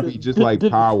 it's gonna be just like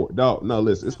Power. No,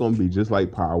 listen, it's gonna be just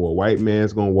like Power. A white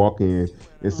man's gonna walk in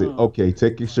and say, "Okay,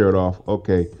 take your shirt off.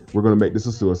 Okay, we're gonna make this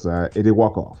a suicide," and they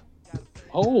walk off.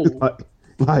 Oh,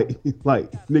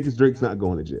 like niggas, Drake's not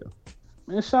going to jail.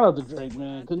 Man, shout out to Drake,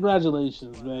 man.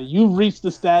 Congratulations, man. You've reached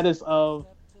the status of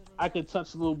I could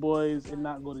touch little boys and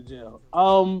not go to jail.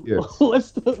 Yes.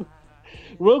 Let's do,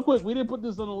 real quick. We didn't put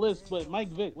this on the list, but Mike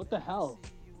Vick, what the hell?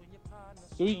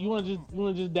 So you want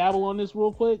to just dabble on this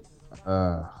real quick?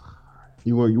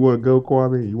 You want to go,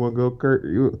 Kwame? You want to go, Kurt?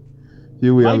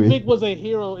 Mike Vick was a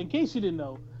hero. In case you didn't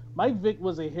know, Mike Vick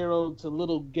was a hero to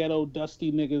little ghetto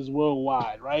dusty niggas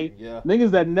worldwide, right? Yeah.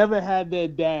 Niggas that never had their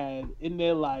dad in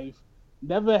their life.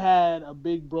 Never had a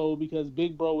big bro because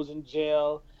big bro was in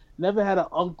jail. Never had an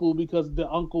uncle because the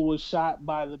uncle was shot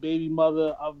by the baby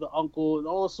mother of the uncle and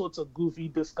all sorts of goofy,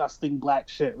 disgusting black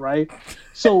shit, right?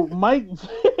 So Mike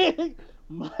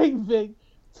Vick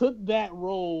took that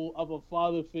role of a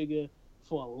father figure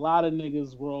for a lot of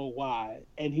niggas worldwide,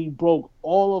 and he broke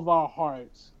all of our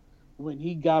hearts when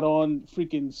he got on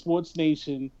freaking Sports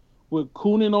Nation with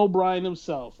Conan O'Brien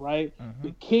himself, right? Mm-hmm.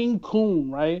 The King Coon,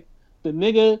 right?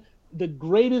 The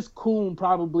greatest coon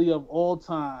probably of all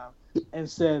time, and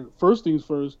said, first things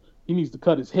first, he needs to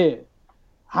cut his hair.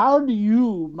 How do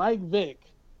you, Mike Vick,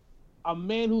 a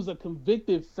man who's a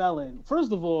convicted felon,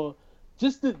 first of all,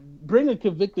 just to bring a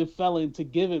convicted felon to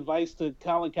give advice to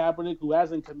Colin Kaepernick, who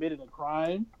hasn't committed a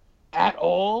crime at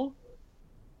all,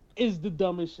 is the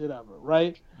dumbest shit ever,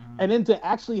 right? And then to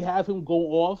actually have him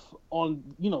go off on,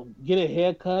 get a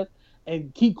haircut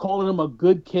and keep calling him a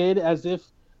good kid as if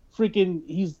freaking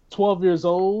he's 12 years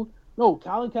old. No,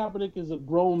 Colin Kaepernick is a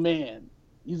grown man.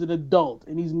 He's an adult,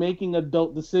 and he's making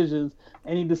adult decisions,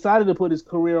 and he decided to put his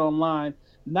career online,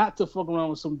 not to fuck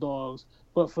around with some dogs,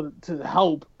 but to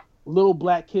help little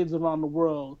black kids around the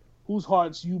world whose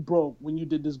hearts you broke when you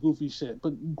did this goofy shit.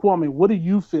 But Kwame, what are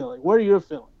you feeling? What are your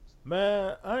feelings?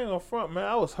 Man, I ain't gonna front, man.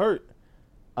 I was hurt.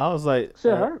 I was like,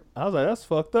 shit hurt. I was like, that's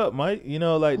fucked up, Mike.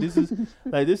 This is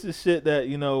this is shit that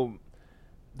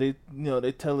they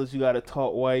tell us you gotta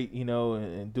talk white,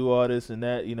 and do all this and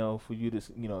that, for you to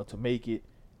to make it.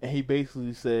 And he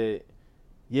basically said,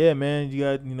 yeah, man, you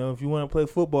got if you want to play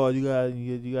football, you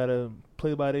gotta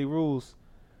play by their rules.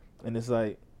 And it's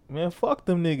like, man, fuck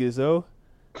them niggas, yo.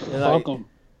 And fuck them.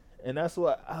 And that's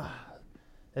what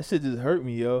that shit just hurt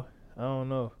me, yo. I don't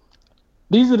know.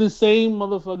 These are the same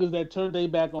motherfuckers that turned their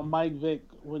back on Mike Vick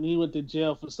when he went to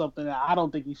jail for something that I don't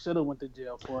think he should have went to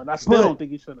jail for, and I still don't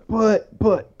think he should have.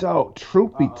 But dog,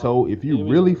 truth be told, if you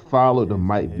really follow the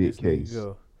Mike Vick case,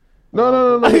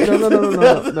 no. First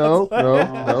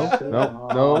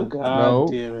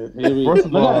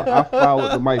of all, I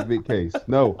followed the Mike Vick case.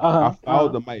 I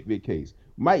followed the Mike Vick case.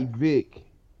 Mike Vick,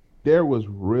 there was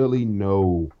really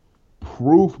no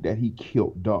proof that he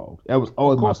killed dogs. That was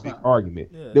always my big argument.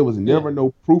 Yeah. There was never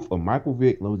no proof of Michael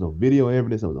Vick. There was no video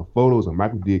evidence. There was no photos of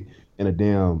Michael Vick and a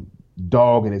damn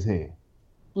dog in his hand.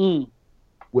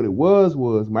 What it was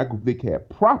Michael Vick had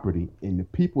property, and the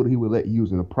people that he would let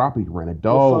use in the property ran a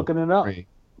dog. Fucking it up.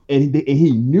 And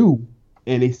he knew,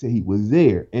 and they said he was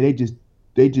there, and they just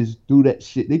threw that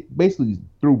shit. They basically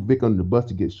threw Vick under the bus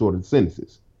to get shorter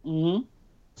sentences.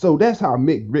 So that's how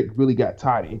Mick Vick really got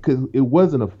tied in, because it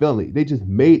wasn't a felony. They just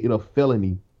made it a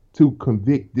felony to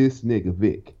convict this nigga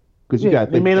Vick. Because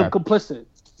they made him complicit.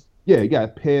 Yeah, you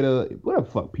got Peter, whatever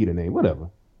the fuck Peter name, whatever.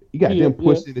 You got them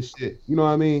pushing the shit. You know what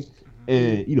I mean?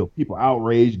 And people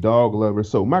outraged, dog lovers.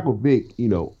 So Michael Vick,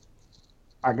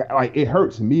 I got it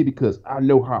hurts me because I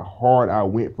know how hard I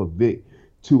went for Vick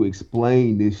to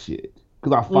explain this shit.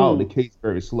 Because I followed the case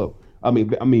very slow. I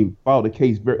mean, followed the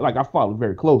case I followed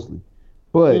very closely.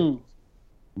 But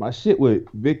my shit with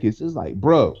Vick is like,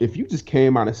 bro, if you just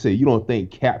came out and said you don't think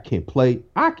Cap can play,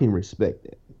 I can respect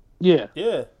that. Yeah.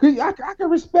 Cause I can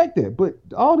respect that. But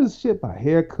all this shit about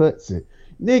haircuts and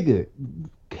nigga,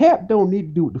 Cap don't need to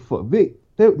do what the fuck. Vick,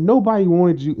 nobody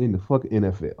wanted you in the fucking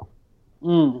NFL.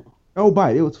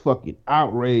 Nobody. It was fucking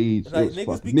outrage. Like,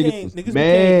 niggas became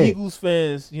Eagles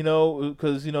fans,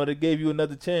 because they gave you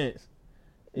another chance.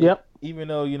 Yep. Even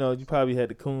though you probably had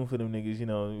to coon for them niggas,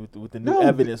 with the new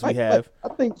evidence we have. I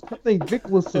think Vick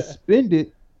was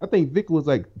suspended. I think Vick was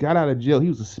got out of jail. He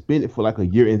was suspended for a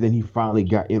year, and then he finally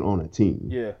got in on a team.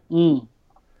 Yeah.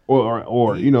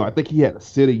 Or I think he had to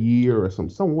sit a year or some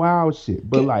wild shit.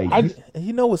 But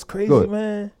what's crazy,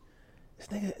 man? This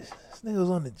nigga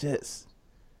was on the Jets.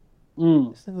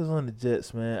 This nigga was on the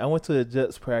Jets, man. I went to a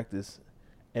Jets practice.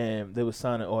 And they were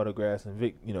signing autographs, and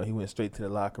Vick, he went straight to the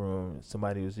locker room. And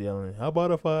somebody was yelling, "How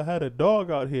about if I had a dog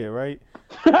out here, right?"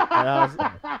 and I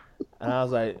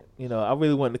was like, I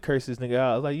really wanted to curse this nigga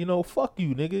out. I was like, fuck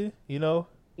you, nigga.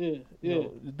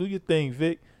 Do your thing,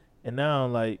 Vick. And now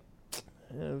I'm like,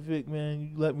 Vick, man,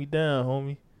 you let me down,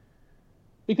 homie.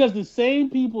 Because the same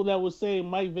people that were saying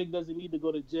Mike Vick doesn't need to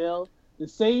go to jail, the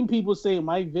same people saying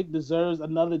Mike Vick deserves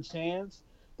another chance.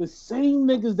 The same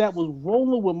niggas that was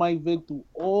rolling with Mike Vick through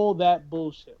all that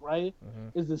bullshit, right?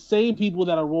 Is the same people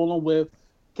that are rolling with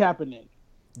Kaepernick.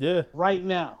 Yeah. Right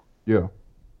now. Yeah.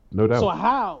 No doubt. So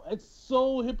how? It's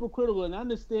so hypocritical. And I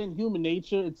understand human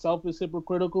nature itself is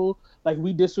hypocritical. Like,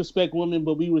 we disrespect women,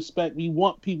 but we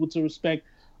want people to respect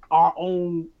our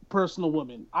own personal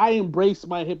women. I embrace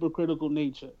my hypocritical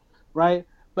nature, right?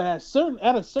 But at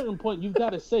a certain point, you've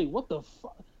got to say, what the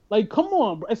fuck? Like, come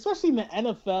on, bro. Especially in the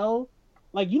NFL.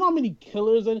 Like, you know how many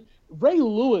killers and Ray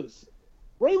Lewis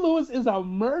is a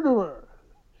murderer.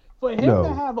 For him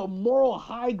to have a moral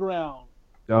high ground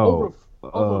over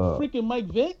freaking Mike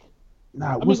Vick,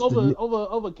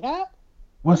 over Cap.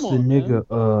 What's the nigga?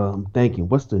 I'm thinking.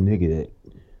 What's the nigga that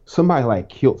somebody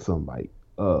killed somebody?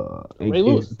 Ray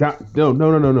Lewis.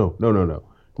 No.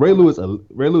 Ray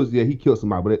Lewis. Yeah, he killed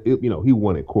somebody, but he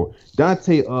won in court.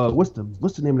 Dante. What's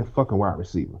the name of the fucking wide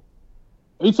receiver?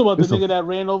 Are you talking about the nigga that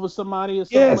ran over somebody or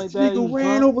something like that? Yes, nigga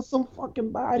ran over some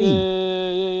fucking body.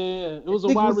 Yeah. It was a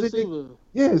wide receiver.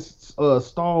 Yes,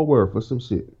 Stallworth or some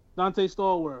shit. Dante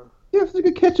Stallworth. Yes,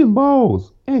 nigga catching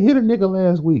balls and hit a nigga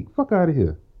last week. Fuck out of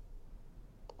here.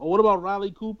 Or what about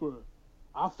Riley Cooper?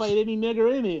 I'll fight any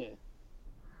nigga in here.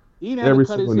 He didn't have to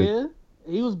cut his hair.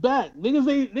 He was back. Niggas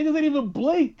ain't even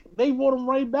blink. They brought him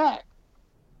right back.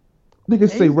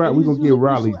 Niggas say we're gonna get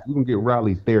Riley. We're gonna get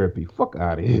Riley therapy. Fuck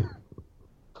out of here.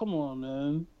 Come on,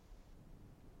 man.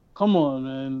 Come on,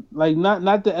 man. Like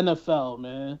not the NFL,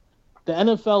 man. The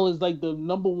NFL is like the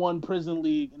 #1 prison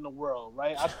league in the world,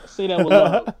 right? I say that with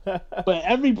love. But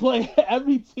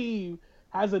every team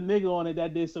has a nigga on it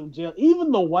that did some jail.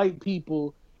 Even the white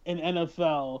people in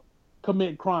NFL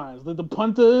commit crimes. Like the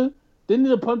punter, didn't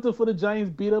the punter for the Giants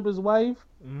beat up his wife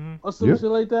or some shit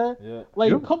like that? Yeah.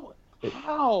 Like, come on.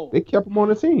 How? They kept him on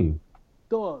the team.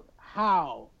 Dog,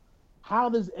 how? How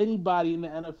does anybody in the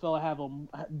NFL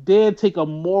dare take a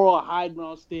moral high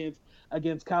ground stance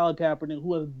against Colin Kaepernick,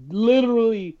 who has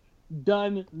literally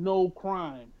done no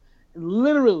crime?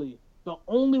 Literally, the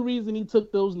only reason he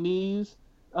took those knees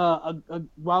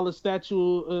while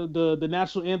the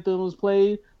national anthem was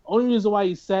played, only reason why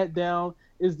he sat down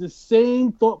is the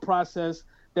same thought process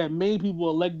that made people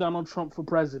elect Donald Trump for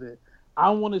president. I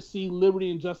want to see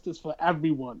liberty and justice for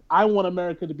everyone. I want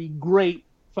America to be great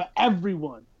for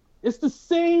everyone. It's the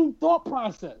same thought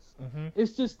process. Mm-hmm.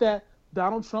 It's just that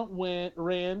Donald Trump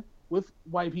ran with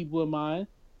white people in mind,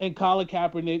 and Colin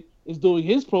Kaepernick is doing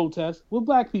his protest with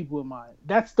black people in mind.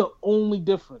 That's the only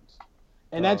difference.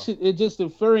 And that shit, it just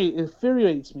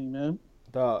infuriates me, man.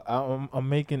 Dog, I'm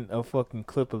making a fucking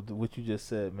clip of what you just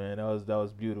said, man. That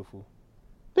was beautiful.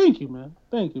 Thank you, man.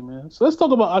 So let's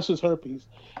talk about Usher's herpes.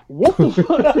 What the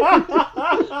fuck?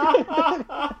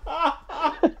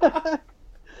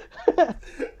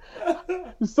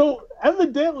 So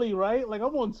evidently, right? Like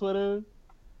I'm on Twitter,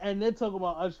 and they're talking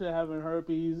about Usher having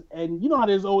herpes, and you know how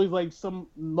there's always like some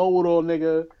know-it-all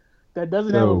nigga that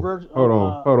doesn't have a virgin. Hold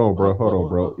on,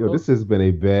 bro. Yo, this has been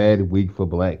a bad week for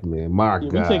black men. My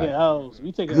God. We taking L's.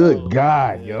 Good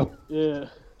God, yo. Yeah.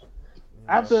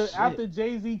 After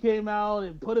Jay-Z came out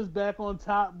and put us back on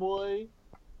top, boy.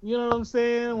 You know what I'm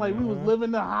saying? Like we was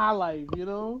living the high life, you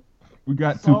know? We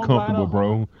got too comfortable,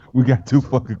 bro. We got too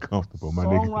fucking comfortable, my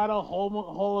nigga. Songwriter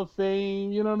Hall of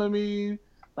Fame, you know what I mean?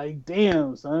 Like,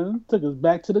 damn, son. Took us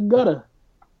back to the gutter.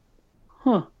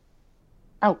 Huh.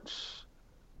 Ouch.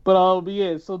 But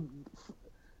yeah, so,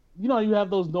 you know, you have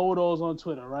those know-it-alls on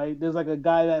Twitter, right? There's like a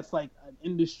guy that's like an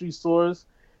industry source,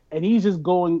 and he's just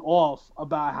going off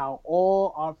about how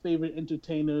all our favorite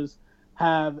entertainers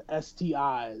have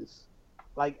STIs.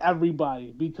 Like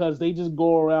everybody, because they just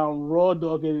go around raw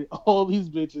dogging all these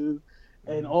bitches,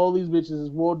 and all these bitches is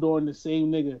raw dogging the same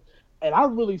nigga. And I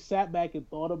really sat back and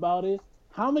thought about it.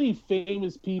 How many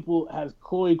famous people has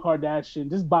Khloe Kardashian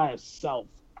just by herself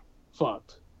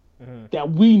fucked? Mm-hmm. That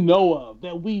we know of,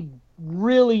 that we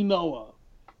really know of.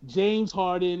 James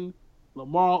Harden,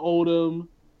 Lamar Odom,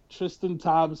 Tristan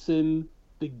Thompson,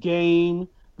 The Game.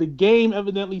 The Game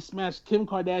evidently smashed Kim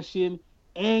Kardashian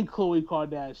and Khloe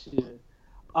Kardashian.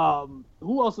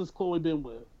 Who else has Khloe been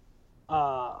with?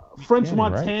 French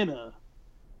Montana. Right?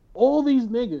 All these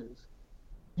niggas.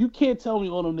 You can't tell me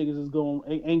all them niggas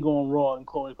ain't going raw in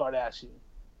Khloe Kardashian.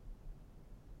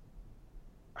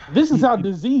 This is how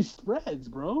disease spreads,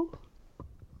 bro.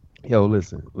 Yo,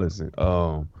 listen.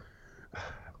 I'm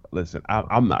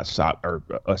not shocked.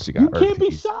 Usher got. You can't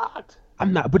be shocked.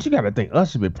 I'm not, but you gotta think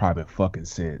Usher been probably fucking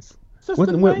since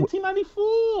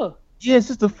 1994. Yeah, it's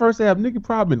just the first album. Nigga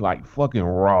probably like fucking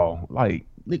raw. Like,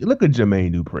 nigga, look at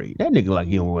Jermaine Dupri. That nigga like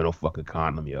he don't wear no fucking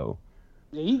condom, yo.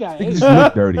 Yeah, he got AIDS. He just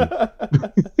look dirty.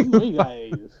 He got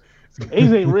AIDS.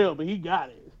 AIDS ain't real, but he got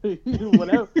it.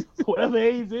 whatever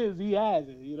AIDS is, he has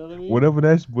it. You know what I mean? Whatever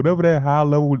that high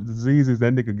level disease is,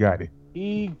 that nigga got it.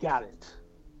 He got it.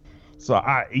 So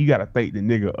you gotta think the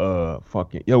nigga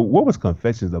fucking what was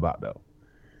Confessions about though?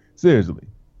 Seriously.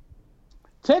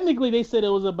 Technically, they said it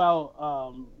was about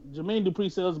Jermaine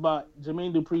Dupri said it was about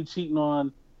Jermaine Dupri cheating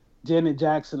on Janet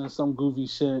Jackson or some goofy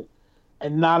shit,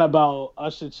 and not about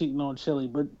Usher cheating on Chili.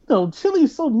 But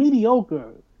Chili's so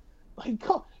mediocre. Like,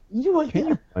 can't you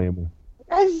blame him?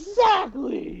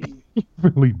 Exactly. You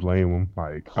really blame him?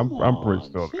 Like, I'm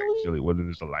pretty sure Chili wasn't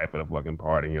just a life of the fucking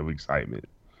party of excitement.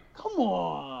 Come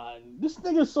on, this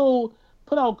nigga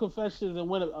put out Confessions and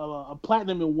went a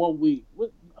platinum in 1 week.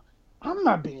 I'm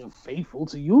not being faithful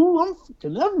to you. I'm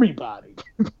fucking everybody.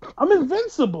 I'm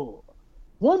invincible.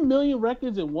 1 million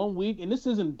records in 1 week, and this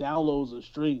isn't downloads or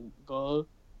streams, dog.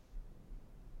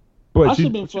 But I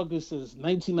should been fucking since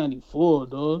 1994,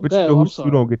 dog. But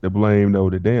you don't get to blame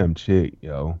the damn chick,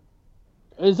 yo.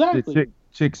 Exactly. The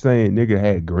chick saying nigga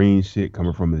had green shit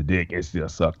coming from his dick and still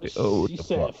sucked it. Oh, she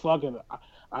said, "Fucking,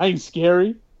 I ain't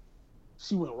scary."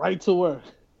 She went right to work.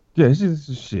 Yeah, it's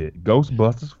just shit.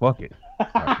 Ghostbusters, fuck it.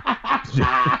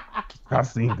 I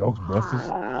seen Ghostbusters.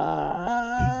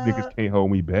 These niggas can't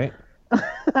hold me back.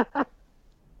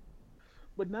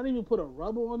 but not even put a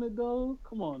rubber on it though.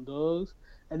 Come on, dogs.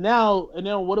 And now,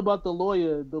 what about the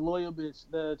lawyer bitch,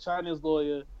 the Chinese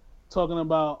lawyer, talking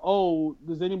about, oh,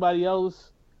 does anybody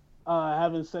else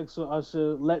having sex with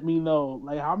Usher? Let me know.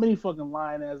 Like, how many fucking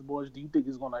lying ass boys do you think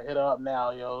is gonna hit her up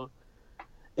now, yo?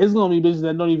 It's gonna be bitches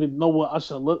that don't even know what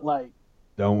Usher look like.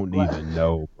 Don't even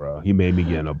know, bro. He made me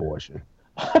get an abortion.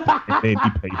 It made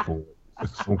me pay for it.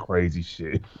 It's some crazy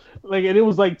shit. Like, and it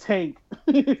was like Tank.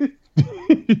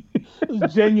 It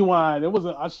was genuine. It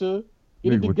wasn't Usher.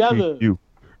 Get it together.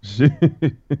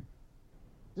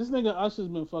 This nigga Usher's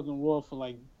been fucking raw for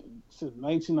like since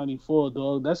 1994,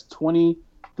 dog. That's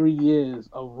 23 years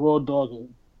of raw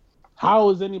dogging. How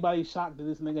is anybody shocked that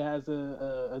this nigga has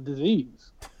a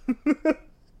disease?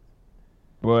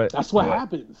 But that's what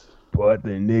happens. But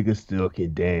the nigga still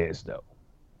can dance though.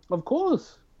 Of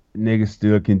course. Niggas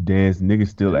still can dance. Niggas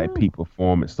still at peak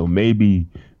performance. So maybe,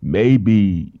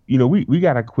 you know, we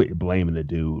gotta quit blaming the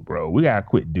dude, bro. We gotta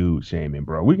quit dude shaming,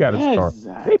 bro. We gotta start.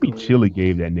 Maybe Chili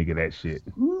gave that nigga that shit.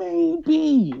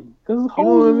 Maybe, because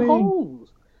hoes is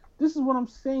hoes. This is what I'm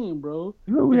saying, bro.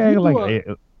 You know, we act like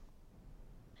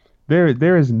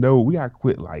there is no. We gotta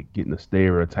quit like getting a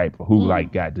stereotype of who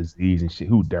like got disease and shit.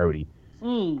 Who dirty.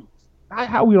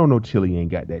 How we don't know Chili ain't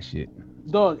got that shit.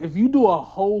 Dog, if you do a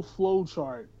whole flow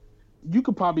chart, you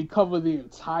could probably cover the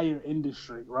entire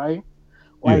industry, right?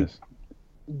 Like, yes.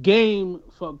 Game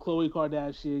fuck Khloe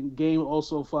Kardashian. Game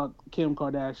also fuck Kim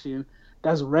Kardashian.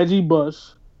 That's Reggie Bush.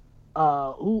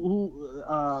 Who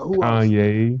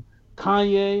Kanye. Else?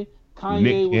 Kanye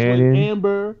Nick was Cannon.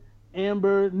 with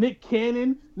Amber. Nick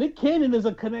Cannon. Nick Cannon is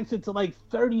a connection to like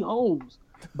 30 hoes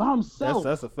by himself.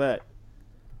 That's a fact.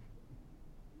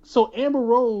 So Amber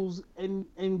Rose and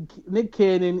Nick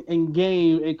Cannon and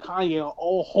Game and Kanye are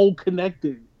all whole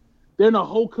connected. They're in a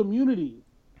whole community.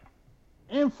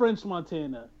 And French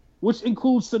Montana, which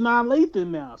includes Sanaa Lathan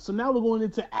now. So now we're going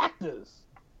into actors.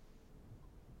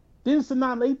 Didn't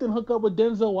Sanaa Lathan hook up with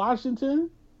Denzel Washington?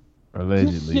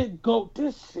 Allegedly.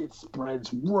 This shit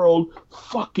spreads world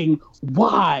fucking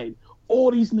wide.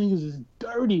 All these niggas is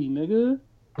dirty, nigga.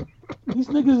 These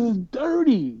niggas is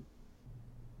dirty.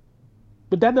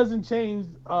 But that doesn't change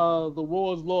the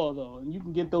Raw's Law, though. And you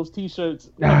can get those T-shirts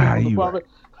coming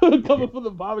for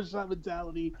the barbershop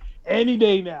mentality any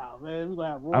day now, man. We're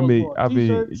gonna have Raw's Law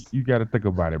T-shirts. You got to think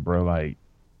about it, bro. Like,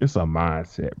 it's a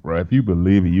mindset, bro. If you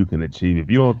believe it, you can achieve it. If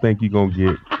you don't think you're gonna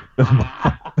get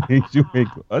things, you ain't.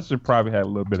 I should probably have a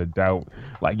little bit of doubt.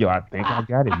 Like, yo, I think I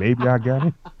got it. Maybe I got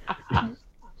it.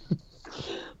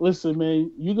 Listen, man,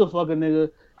 you can fuck a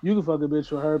nigga. You can fuck a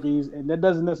bitch with herpes, and that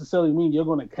doesn't necessarily mean you're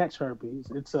going to catch herpes.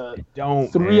 It's a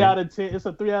 3 out of 10. It's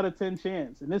a 3 out of 10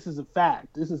 chance, and this is a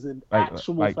fact. This is an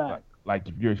actual fact. Like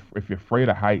if you're afraid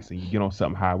of heights and you get on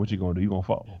something high, what you gonna do? You gonna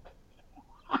fall?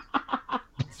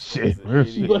 Shit,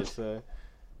 seriously.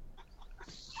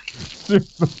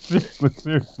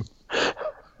 Seriously.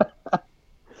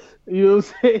 You know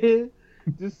what I'm saying?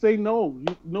 Just say no.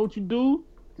 You know what you do?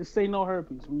 Just say no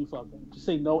herpes when you fucking. Just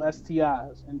say no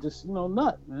STIs and just,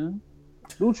 nut, man.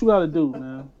 Do what you gotta do,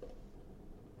 man.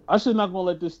 Usher's not gonna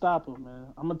let this stop him, man.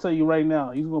 I'm gonna tell you right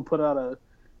now. He's gonna put out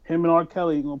him and R.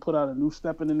 Kelly gonna put out a new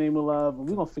Step in the Name of Love, and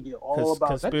we're gonna forget all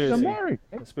about that.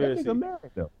 Conspiracy.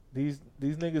 These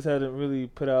niggas haven't really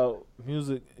put out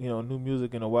music, new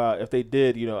music in a while. If they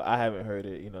did, I haven't heard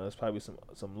it. It's probably some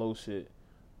low shit.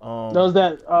 Does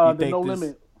that the No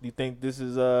Limit? Do you think this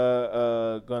is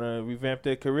gonna revamp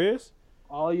their careers?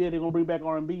 Oh yeah, they're gonna bring back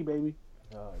R&B, baby.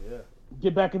 Oh yeah.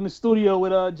 Get back in the studio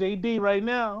with JD right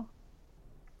now.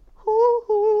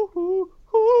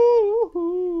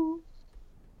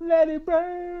 Let it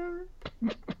burn.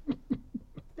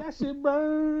 That shit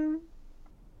burn.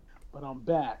 But I'm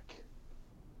back.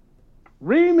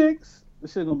 Remix.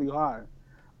 This shit gonna be hard.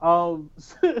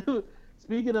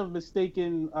 Speaking of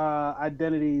mistaken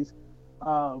identities.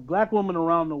 Black women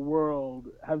around the world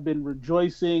have been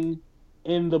rejoicing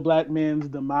in the black man's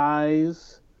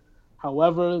demise.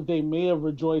 However, they may have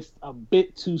rejoiced a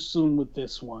bit too soon with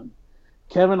this one.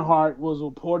 Kevin Hart was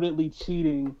reportedly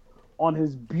cheating on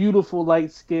his beautiful,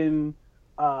 light-skinned,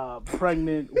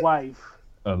 pregnant wife.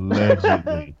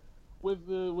 Allegedly.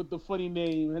 with the funny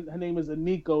name. Her name is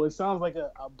Aniko. It sounds like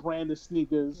a brand of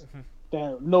sneakers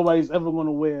that nobody's ever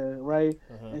gonna wear, right?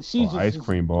 And she's just ice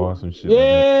cream balls and shit.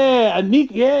 Yeah,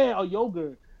 Aniko. Yeah, or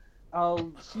yogurt.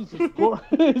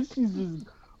 She's just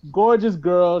gorgeous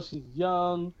girl. She's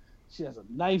young. She has a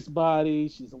nice body.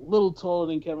 She's a little taller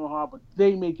than Kevin Hart, but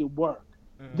they make it work.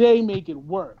 They make it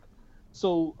work.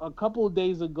 So a couple of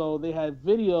days ago, they had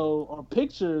video or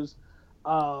pictures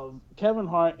of Kevin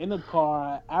Hart in a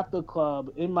car at the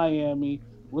club in Miami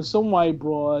with some white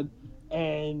broad,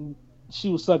 and she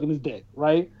was sucking his dick,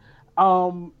 right?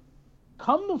 Come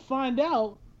to find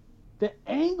out, the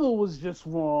angle was just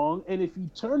wrong, and if you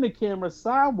turn the camera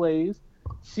sideways,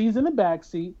 she's in the back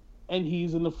seat and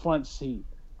he's in the front seat.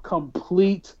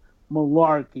 Complete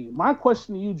malarkey. My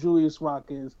question to you, Julius Rock,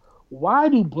 is why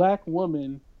do black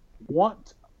women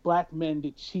want black men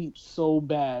to cheat so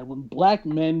bad when black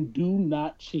men do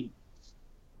not cheat?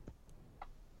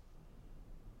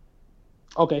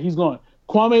 Okay, he's going.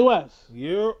 Kwame West.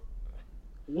 Yep.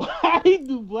 Why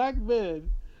do black women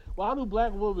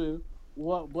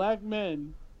want black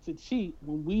men to cheat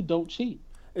when we don't cheat?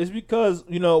 It's because,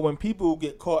 when people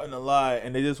get caught in a lie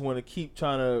and they just want to keep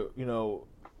trying to,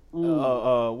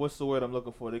 what's the word I'm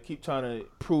looking for? They keep trying to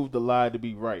prove the lie to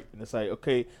be right. And it's like,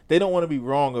 okay, they don't want to be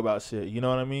wrong about shit. You know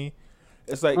what I mean?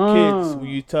 It's like kids, when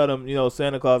you tell them,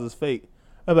 Santa Claus is fake.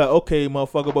 I'm like, okay,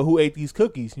 motherfucker, but who ate these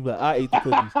cookies? You're like, I ate the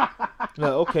cookies. I'm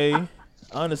like, okay,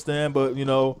 I understand, but,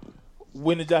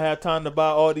 when did y'all have time to buy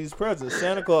all these presents?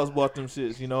 Santa Claus bought them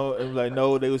shits, And like,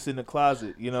 no, they was in the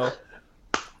closet,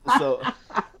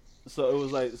 So it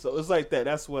was like, it's like that.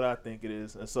 That's what I think it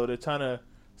is. And so they're trying to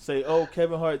say, oh,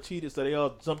 Kevin Hart cheated, so they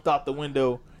all jumped out the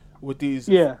window with these.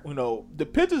 Yeah. The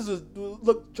pictures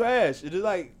look trash. It is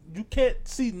like you can't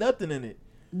see nothing in it.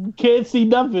 You can't see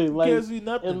nothing. You can't see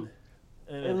nothing.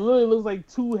 It literally looks like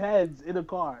two heads in a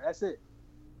car. That's it.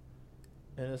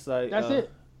 And it's like that's it.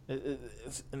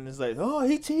 And it's like, oh,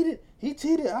 he cheated. He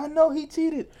cheated. I know he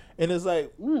cheated. And it's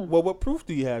like, well, what proof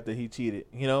do you have that he cheated?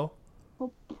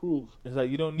 What proof? It's like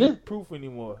you don't need proof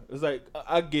anymore. It's like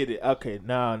I get it. Okay,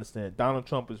 now I understand. Donald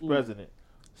Trump is president,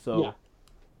 so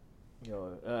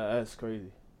that's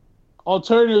crazy.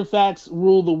 Alternative facts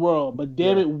rule the world, but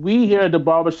damn it, we here at the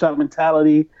Barbershop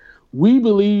Mentality, we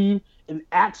believe in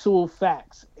actual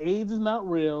facts. AIDS is not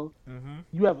real. Mm-hmm.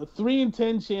 You have a 3 in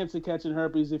 10 chance of catching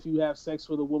herpes if you have sex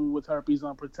with a woman with herpes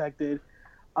unprotected.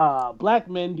 Black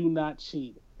men do not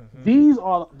cheat. Mm-hmm. These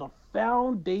are the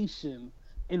foundation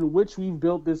in which we've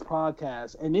built this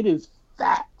podcast, and it is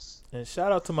facts. And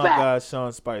shout out to my guy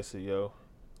Sean Spicer, yo.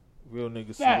 Real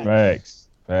nigga. Facts.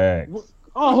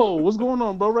 Oh, what's going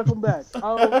on, bro? Welcome back.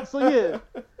 So yeah.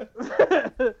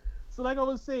 So like I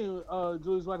was saying,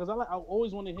 Julius, because I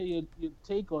always want to hear your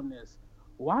take on this.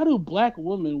 Why do black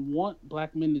women want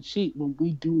black men to cheat when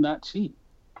we do not cheat?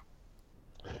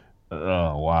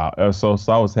 Oh, wow. So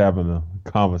I was having a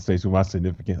conversation with my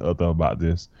significant other about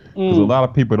this. Because a lot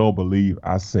of people don't believe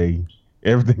I say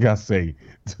everything I say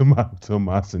to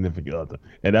my significant other.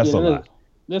 And that's a lot.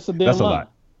 That's a damn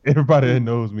lot. Everybody that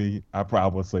knows me, I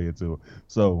probably will say it too.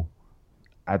 So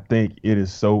I think it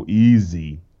is so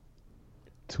easy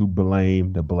to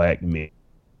blame the black men.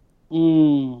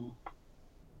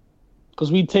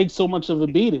 Because we take so much of a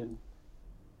beating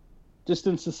just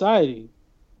in society.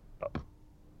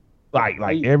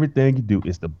 Like everything you do,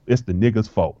 it's the nigga's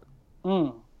fault.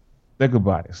 Think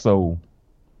about it. So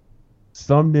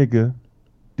some nigga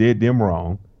did them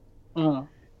wrong, and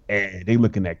they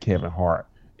looking at Kevin Hart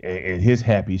and his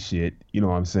happy shit. You know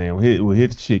what I'm saying? With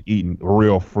his chick eating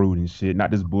real fruit and shit,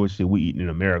 not this bullshit we eating in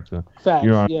America. Facts. You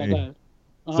know what I mean?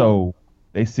 So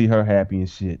they see her happy and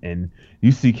shit, and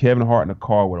you see Kevin Hart in a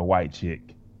car with a white chick.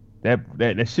 That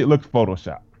shit looks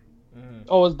photoshopped.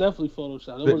 Oh, it's definitely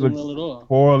Photoshop. It wasn't real at all.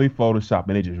 Poorly Photoshopped,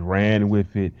 and they just ran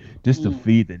with it just to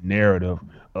feed the narrative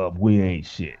of we ain't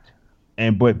shit.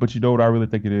 And but you know what I really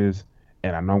think it is,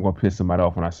 and I know I'm gonna piss somebody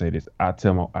off when I say this. I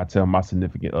tell my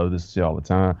significant other this shit all the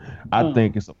time. I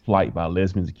think it's a plight by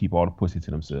lesbians to keep all the pussy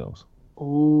to themselves.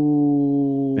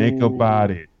 Ooh. Think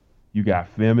about it. You got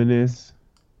feminists.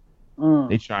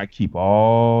 They try to keep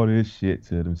all this shit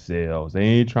to themselves. They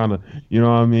ain't trying to, you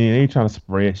know what I mean? They ain't trying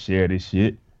to share this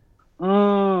shit.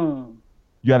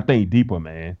 You gotta think deeper,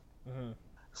 man.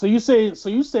 So you're saying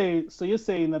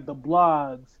that the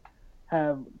blogs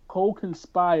have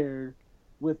co-conspired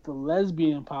with the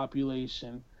lesbian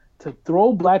population to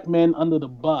throw black men under the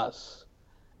bus,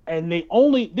 and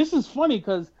this is funny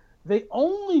because they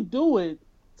only do it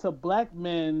to black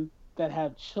men that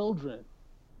have children.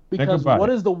 Because what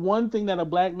is the one thing that a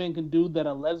black man can do that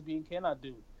a lesbian cannot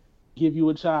do? Give you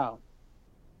a child.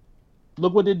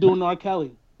 Look what they're doing to R.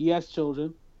 Kelly. He has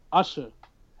children. Usher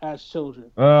has children.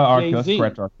 Let's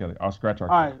scratch R. Kelly. I'll scratch R.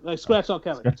 Kelly. All right, scratch R.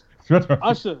 Kelly.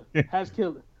 Usher has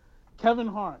children. Kevin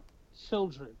Hart,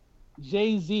 children.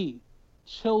 Jay-Z,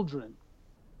 children.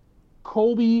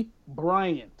 Kobe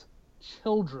Bryant,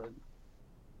 children.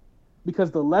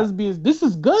 Because the lesbians, this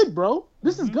is good, bro.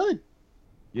 This is good.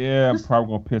 Yeah, I'm probably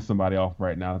gonna piss somebody off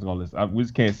right now. We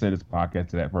just can't send this podcast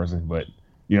to that person, but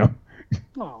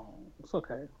Oh, it's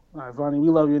okay. All right, Vonnie, we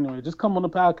love you anyway. Just come on the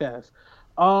podcast.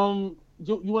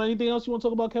 You want anything else you want to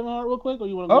talk about Kevin Hart real quick, or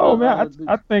you want to? Oh man,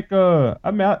 I think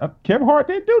Kevin Hart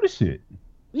didn't do the shit.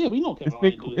 Yeah, we know Kevin Hart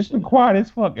didn't do this It's shit. been quiet as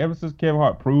fuck ever since Kevin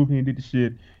Hart proved he did the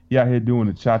shit. He out here doing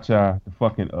the cha-cha, the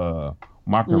fucking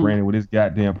Macarena with his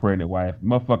goddamn pregnant wife.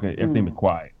 Motherfucker, everything been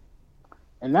quiet.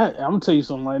 And that, I'm gonna tell you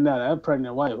something right now. That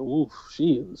pregnant wife, oof,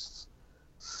 she is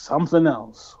something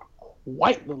else.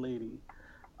 Quite the lady.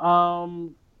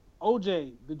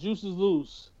 OJ, the juice is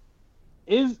loose.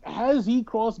 Has he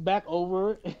crossed back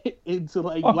over into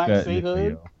like Fuck black that sainthood?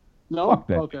 nigga, yo. No. Fuck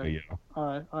that Okay. nigga, yo.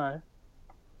 All right.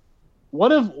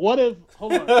 What if?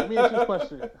 Hold on. Let me ask you a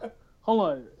question. Hold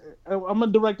on. I'm gonna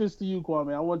direct this to you,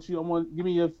 Kwame. Give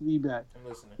me your feedback. I'm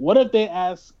listening. What if they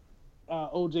ask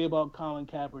OJ about Colin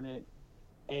Kaepernick,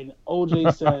 and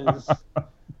OJ says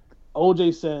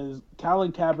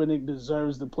Colin Kaepernick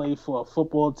deserves to play for a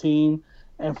football team,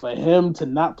 and for him to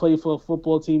not play for a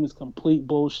football team is complete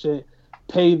bullshit.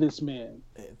 Pay this man.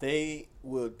 They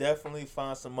will definitely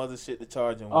find some other shit to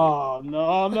charge him with. Oh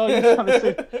no! You're trying to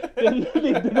say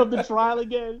they dig up the trial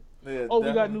again? Yeah,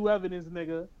 We got new evidence,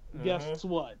 nigga. Guess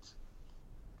what?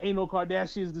 Ain't no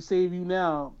Kardashians to save you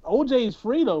now. OJ is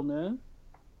free though, man.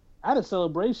 I had a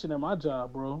celebration at my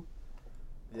job, bro.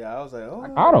 Yeah, I was like,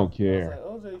 oh, I don't care. I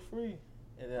was like, OJ free,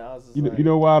 and then I was just You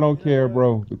know why I don't care,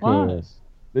 bro? Because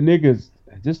the niggas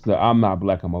just the I'm not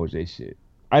black I'm OJ shit.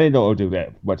 I didn't know OJ was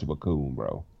that much of a coon,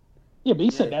 bro. Yeah, but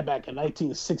he said that back in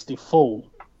 1964.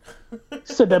 He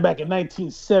said that back in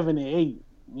 1978.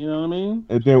 You know what I mean?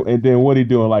 And then what he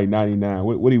doing like 99?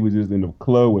 What he was just in the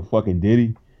club with fucking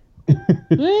Diddy? Yeah.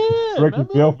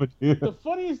 The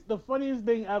The funniest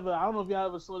thing ever. I don't know if y'all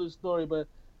ever saw this story, but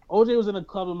OJ was in a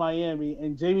club in Miami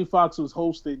and Jamie Foxx was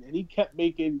hosting, and he kept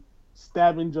making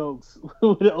stabbing jokes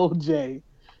with OJ.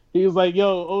 He was like,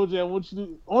 "Yo, OJ, I want you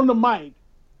to on the mic,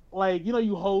 like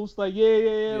you host, like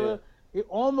yeah.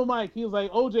 On the mic, he was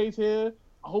like, OJ's here.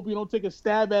 I hope you don't take a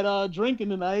stab at drinking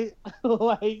tonight."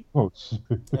 Like, oh shit.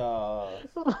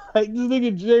 like this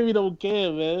nigga Jamie don't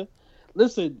care, man.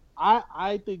 Listen,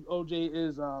 I think OJ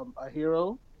is a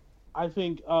hero. I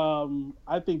think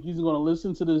he's gonna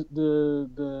listen to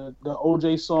the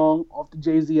OJ song off the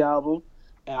Jay-Z album,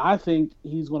 and I think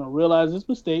he's gonna realize his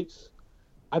mistakes.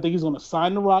 I think he's gonna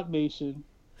sign the Rock Nation.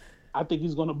 I think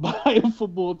he's gonna buy a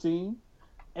football team,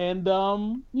 and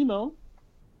go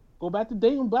back to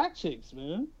dating black chicks,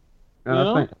 man.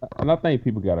 And I think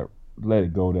people gotta let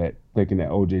it go that thinking that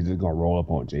OJ's just gonna roll up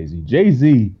on Jay-Z.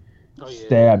 Jay-Z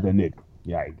stabbed a nigga.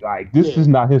 Yeah, like this is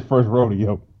not his first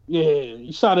rodeo. Yeah,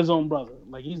 he shot his own brother.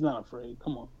 Like he's not afraid.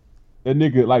 Come on. That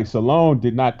nigga, like Stallone,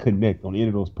 did not connect on any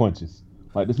of those punches.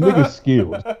 Like this nigga's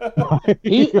skilled.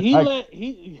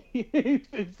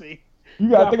 You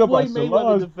gotta think about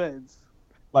Stallone. Defense.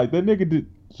 Like that nigga did.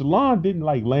 Stallone didn't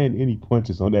like land any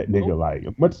punches on that nigga. Nope.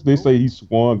 Like much as they say he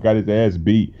swung, got his ass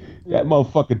beat. That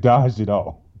motherfucker dodged it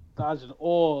all. Dodged it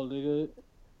all, nigga.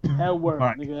 Head work,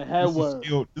 nigga. Head work.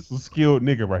 This is a skilled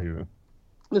nigga right here.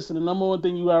 Listen, the number one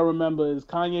thing you gotta remember is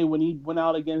Kanye, when he went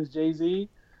out against Jay-Z,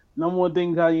 number one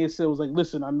thing Kanye said was like,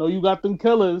 "Listen, I know you got them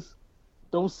killers.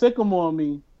 Don't sick them on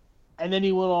me." And then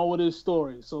he went on with his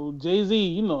story. So Jay-Z,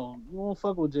 you won't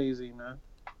fuck with Jay-Z, man.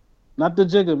 Not the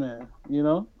Jigga man,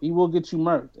 he will get you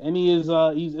murked, and he's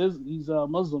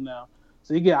Muslim now,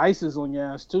 so you get ISIS on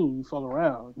your ass too. You fuck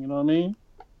around, you know what I mean?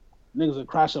 Niggas will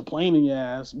crash a plane in your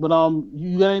ass. But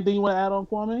you got anything you want to add on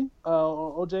Kwame?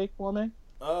 Or OJ Kwame?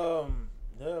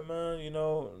 Yeah, man.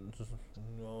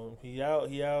 He out.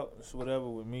 It's whatever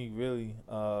with me, really.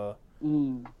 More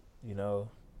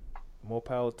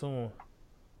power to him.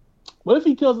 What if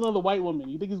he kills another white woman?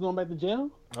 You think he's going back to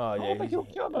jail? Oh yeah, he'll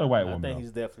kill another white woman. I think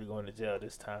he's definitely going to jail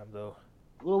this time, though.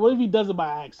 Well, what if he does it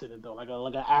by accident though, like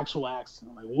an actual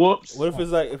accident, like whoops? What if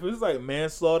it's like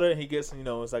manslaughter and he gets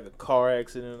it's like a car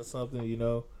accident or something,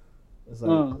 It's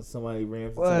like somebody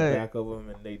rams into the back of him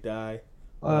and they die.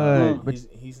 But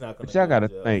he's not gonna. But y'all gotta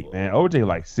think, man. OJ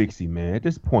like 60, man. At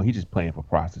this point, he's just playing for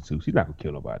prostitutes. He's not gonna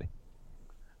kill nobody.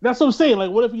 That's what I'm saying.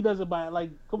 Like, what if he does it by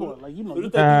come on, like What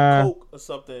if they do coke or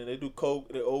something? They do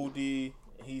coke, they OD.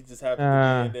 He just happens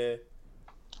to be in there.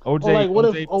 OJ. Or like,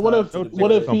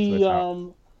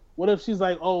 what if she's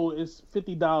like, oh, it's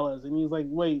 $50, and he's like,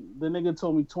 wait, the nigga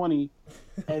told me 20,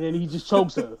 and then he just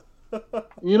chokes her.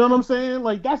 You know what I'm saying?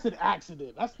 Like, that's an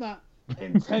accident. That's not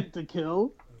intent to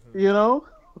kill.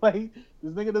 Like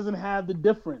this nigga doesn't have the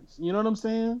difference. You know what I'm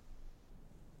saying?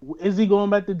 Is he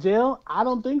going back to jail? I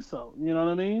don't think so. You know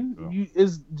what I mean? Yeah.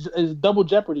 It's double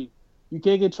jeopardy. You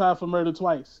can't get tried for murder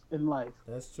twice in life.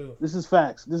 That's true. This is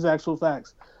facts. This is actual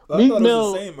facts. But I thought it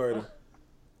was the same murder.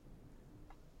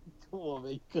 Come on,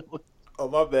 man. Oh,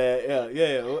 my bad.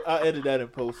 Yeah. I'll edit that in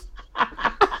post.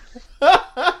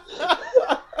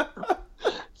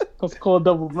 It's called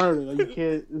double murder. Like, you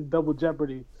can't. It's double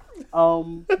jeopardy.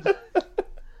 It's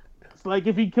like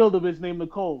if he killed a bitch named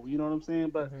Nicole. You know what I'm saying?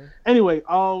 But anyway,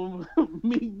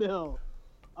 Meek Mill.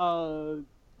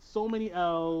 So many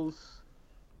L's.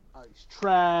 He's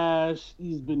trash.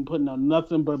 He's been putting out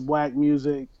nothing but whack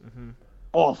music.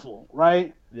 Awful,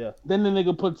 right? Yeah. Then the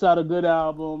nigga puts out a good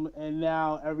album, and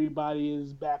now everybody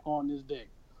is back on his dick.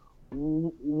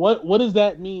 What does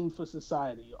that mean for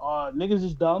society? Are niggas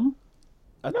just dumb?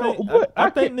 I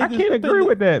can't agree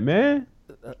with that, man.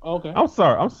 Okay. I'm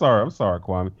sorry,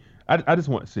 Kwame. I just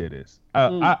want to say this.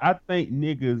 I think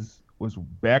niggas was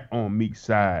back on Meek's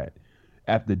side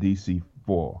after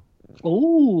DC4.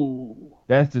 Ooh.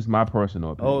 That's just my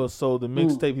personal opinion. Oh, so the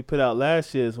mixtape he put out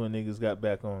last year is when niggas got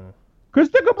back on him. Cause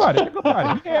think about it.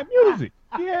 He had music.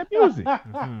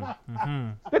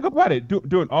 Think about it.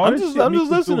 Doing all this shit. I'm just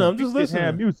listening.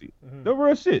 Had music. The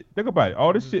real shit. Think about it.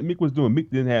 All this shit Meek was doing, Meek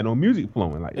didn't have no music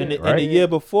flowing like that. Right? And the year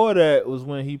before that was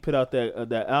when he put out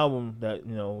that album that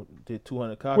did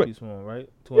 200 copies from him, right?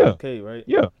 200K, right?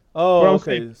 Yeah. Oh,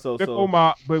 okay. So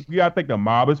Mob, but we gotta think the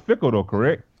mob is fickle though,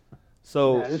 correct?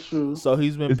 So yeah, it's true. So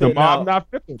he's been is putting the mob out,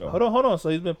 not fickle though? Hold on. So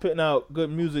he's been putting out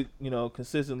good music,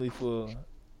 consistently for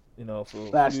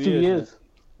last 2 years.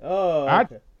 Oh,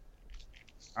 okay.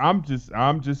 I'm just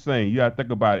saying. You gotta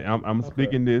think about it. I'm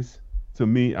speaking this to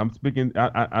me. I'm speaking.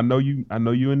 I know you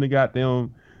in the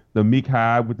goddamn the Meek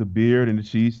Hive with the beard and the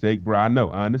cheesesteak, bro. I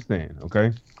know. I understand.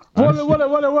 Okay. What?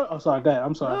 Oh, sorry, Dad.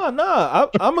 I'm sorry. No.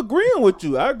 I'm agreeing with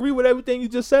you. I agree with everything you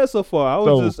just said so far. I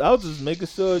was just making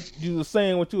sure you were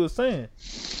saying what you were saying.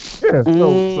 Yeah.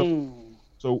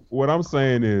 So what I'm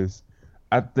saying is,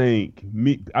 I think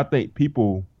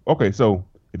people. Okay, so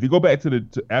if you go back to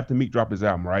after Meek dropped his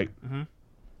album, right?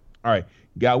 All right,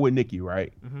 got with Nicki,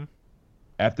 right?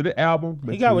 After the album,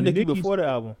 he got with Nicki before the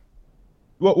album.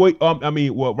 Well, wait,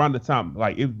 around the time,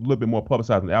 like it was a little bit more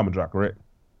publicized when the album dropped, correct?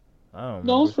 I don't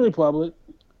know. No, it's pretty public.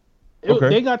 Okay.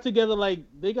 They got together like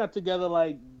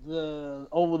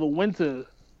over the winter,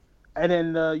 and then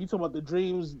you talking about the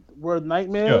dreams were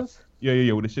nightmares.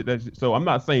 Yeah. With the shit so I'm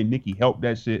not saying Nicki helped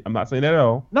that shit. I'm not saying that at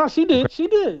all. No, she did. Okay. She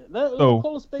did.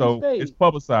 So it's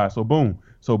publicized. So boom.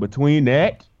 So between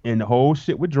that and the whole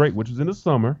shit with Drake, which was in the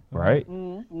summer, right?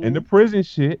 And the prison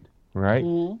shit, right?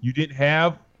 You didn't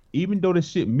have, even though the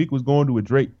shit Meek was going to with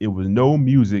Drake, it was no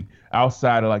music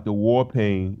outside of like the War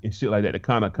Pain and shit like that. The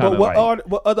kind of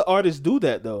what other artists do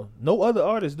that though? No other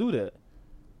artists do that.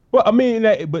 Well, I mean,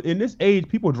 but in this age,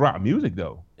 people drop music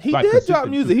though. He did drop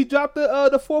music. He dropped the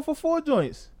 444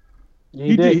 joints.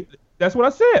 He did. That's what I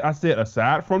said. I said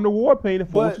aside from the War Pain,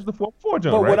 which was the 444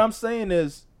 joint, but right? What I'm saying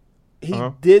is, he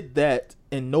did that,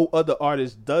 and no other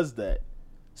artist does that.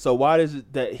 So why is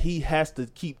it that he has to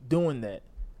keep doing that?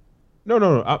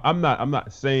 No. I'm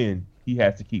not saying he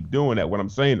has to keep doing that. What I'm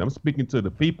saying, I'm speaking to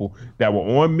the people that were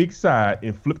on Meek's side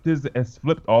and flipped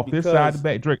off his side to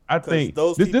back Drake. I think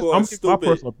those people are stupid. My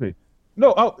personal opinion.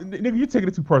 No, nigga, you taking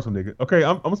it too personal, nigga. Okay,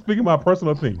 I'm speaking my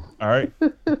personal opinion. All right,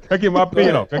 can I get my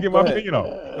opinion off? All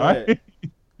right.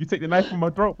 You take the knife from my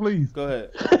throat, please. Go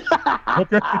ahead.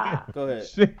 Okay. Go ahead.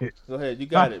 Shit. Go ahead. You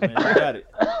got it, man. You got it.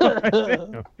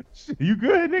 You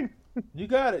good, nigga? You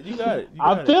got it.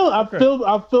 I feel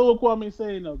what Kwame's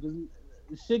saying though, because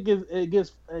shit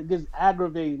gets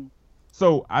aggravating.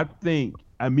 So I think,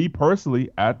 me personally,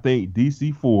 I think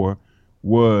DC4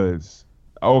 was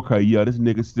okay. Yeah, this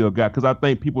nigga still got, because I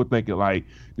think people thinking like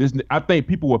this. I think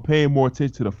people were paying more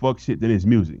attention to the fuck shit than his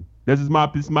music. This is my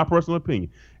personal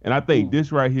opinion, and I think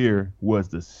this right here was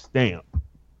the stamp.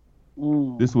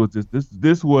 This was a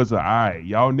alright.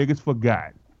 Y'all niggas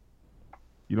forgot.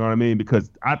 You know what I mean? Because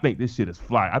I think this shit is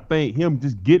fly. I think him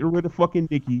just getting rid of fucking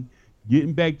Nicki,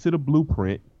 getting back to the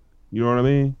blueprint. You know what I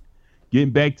mean?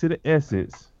 Getting back to the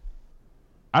essence.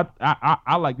 I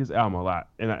like this album a lot,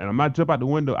 and I'm not jump out the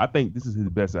window. I think this is his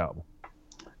best album.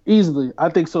 Easily, I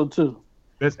think so too.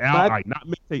 Best album, like not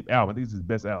mixtape album. I think this is his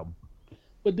best album.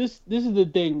 But this is the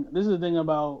thing. This is the thing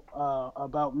about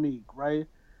Meek, right?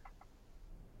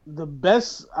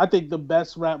 I think the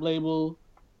best rap label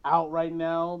out right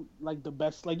now, like the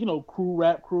best, like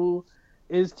rap crew,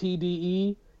 is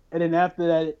TDE, and then after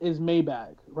that is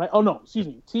Maybach, right? Oh no, excuse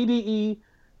me, TDE,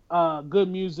 Good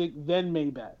Music, then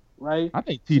Maybach, right? I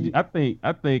think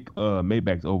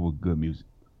Maybach's over Good Music.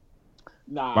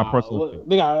 Nah, my personal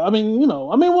opinion. Well,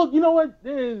 you know what?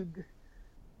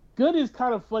 Good is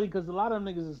kind of funny because a lot of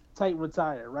them niggas is tight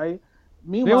retired, right?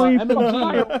 Meanwhile,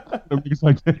 MMG,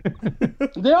 like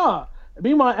that. They are.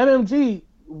 Meanwhile, MMG,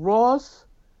 Ross,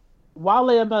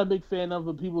 Wale, I'm not a big fan of,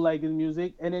 but people like his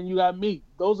music. And then you got Meek.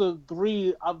 Those are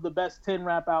 3 of the best 10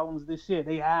 rap albums this year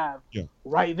they have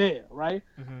right there, right?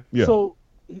 Yeah. So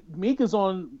Meek is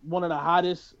on one of the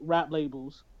hottest rap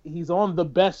labels. He's on the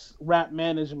best rap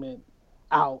management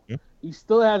out. Yeah. He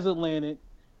still has Atlantic.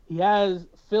 He has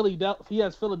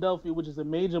Philadelphia, which is a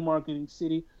major marketing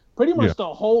city. Pretty much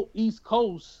the whole East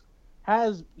Coast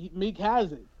Meek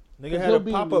has it. Nigga had a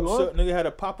pop-up show. Nigga had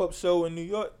a pop-up show in New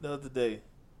York the other day.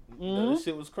 Mm-hmm. That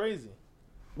shit was crazy.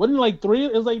 Wasn't it like three?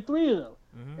 It was like three of them.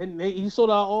 Mm-hmm. And he sold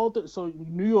out all. So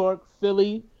New York,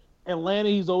 Philly, Atlanta.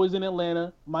 He's always in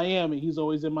Atlanta. Miami. He's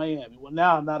always in Miami. Well,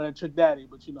 now I'm not at Trick Daddy,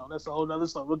 but that's a whole other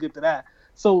stuff. We'll get to that.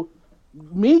 So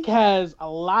Meek has a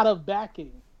lot of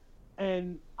backing,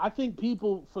 and I think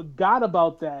people forgot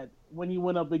about that when he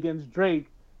went up against Drake.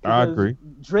 I agree.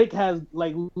 Drake has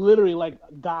literally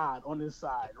God on his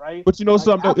side, right? But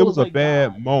something, it was a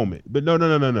bad moment. But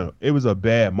no. It was a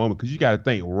bad moment because you got to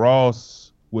think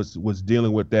Ross was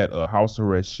dealing with that house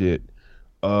arrest shit.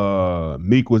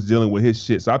 Meek was dealing with his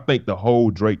shit. So I think the whole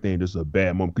Drake thing is a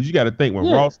bad moment because you got to think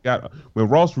when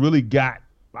Ross really got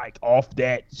off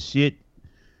that shit.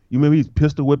 You remember he's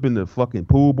pistol whipping the fucking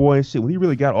pool boy and shit. When he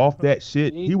really got off that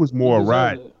shit, he was more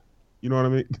right. You know what I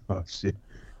mean? Oh shit.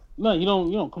 No, you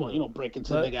don't. Come on, you don't break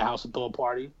into the nigga house and throw a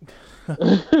party.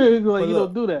 You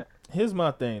don't do that. Here's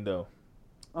my thing though.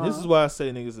 This is why I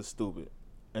say niggas are stupid,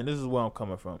 and this is where I'm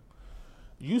coming from.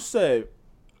 You said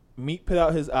Meek put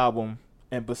out his album,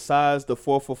 and besides the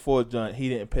 444 joint, he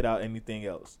didn't put out anything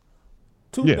else.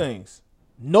 Two things.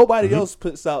 Nobody else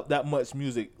puts out that much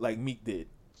music like Meek did.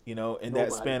 In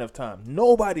that span of time.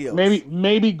 Nobody else.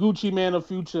 Maybe Gucci Mane or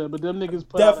Future, but them niggas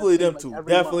put definitely them two.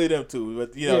 Definitely them two.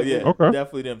 But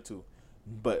definitely them two.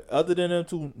 But other than them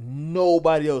two,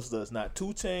 nobody else does. Not 2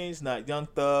 Chainz, not Young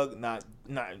Thug, not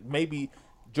maybe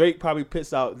Drake probably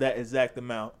puts out that exact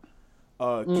amount.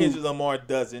 Kendrick Lamar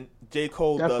doesn't. J.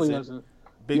 Cole doesn't.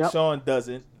 Big Sean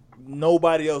doesn't.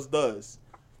 Nobody else does.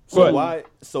 So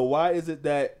why is it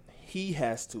that he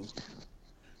has to?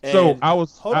 And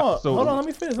hold on. Let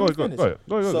me finish. Go ahead.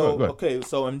 Okay,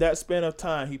 so in that span of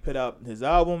time, he put out his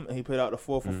album and he put out the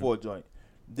 444 joint.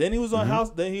 Then he was on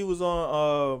house. Then he was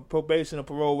on probation or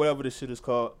parole, whatever this shit is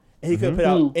called, and he couldn't put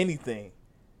out anything.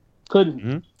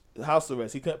 Couldn't. House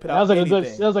arrest. He couldn't put out anything.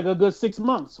 That was like a good 6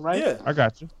 months, right? Yeah, I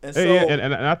got you. And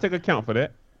and I take account for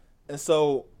that. And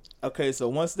so, so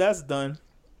once that's done,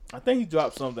 I think he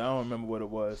dropped something. I don't remember what it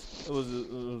was. It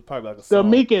was probably like a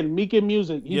song. The Meek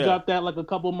Music. He dropped that like a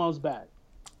couple months back.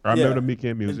 I remember the Meek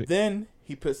Music. And then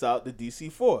he puts out the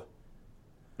DC4.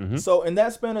 Mm-hmm. So in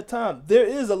that span of time, there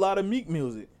is a lot of Meek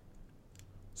music.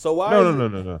 So why?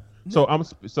 No.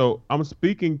 So I'm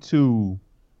speaking to,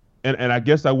 and I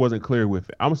guess I wasn't clear with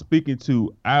it. I'm speaking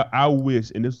to. I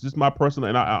wish, and this is just my personal,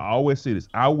 and I always say this.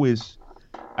 I wish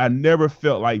I never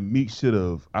felt like Meek should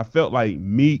have. I felt like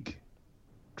Meek.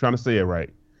 Trying to say it right.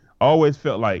 I always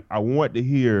felt like I want to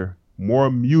hear more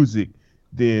music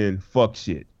than fuck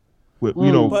shit. With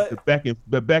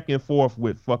back and forth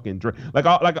with fucking Drake. Like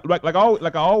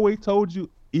I always told you,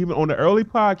 even on the early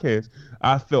podcast,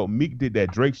 I felt Meek did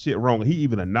that Drake shit wrong. He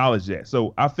even acknowledged that.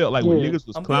 So I felt like when niggas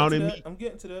was clowning Meek. I'm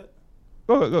getting to that.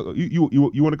 Go. You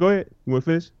want to go ahead? You want to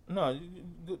finish? No,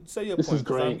 say your point. This is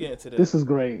great. I'm getting to that. This is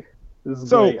great.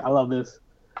 Great. I love this.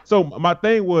 So my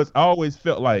thing was, I always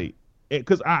felt like,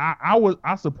 because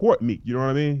I support Meek, you know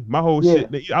what I mean? My whole shit,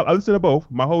 I listen to both.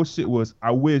 My whole shit was,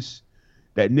 I wish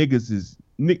that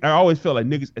I always felt like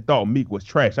niggas thought Meek was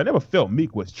trash. I never felt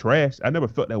Meek was trash. I never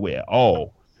felt that way at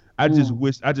all. I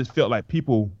just felt like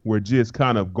people were just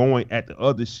kind of going at the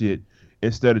other shit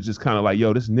instead of just kind of like,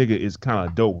 yo, this nigga is kind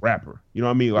of a dope rapper. You know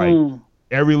what I mean? Like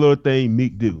every little thing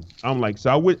Meek do. I'm like, so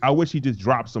I wish he just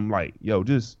dropped some like, yo,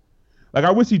 just like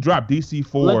I wish he dropped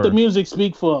DC4. Let the music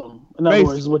speak for him. In other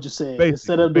words, is what you're saying.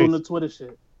 Instead of doing the Twitter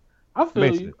shit. I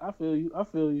feel you. Go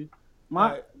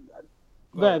ahead.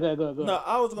 No,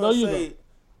 I was gonna say,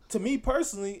 to me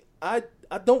personally, I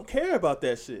don't care about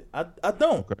that shit. I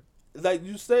don't. Okay. Like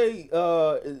you say,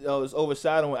 it's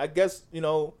overshadowing. I guess,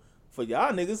 for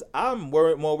y'all niggas, I'm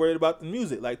more worried about the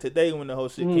music. Like today when the whole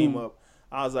shit came up,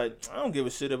 I was like, I don't give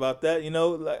a shit about that.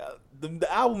 Like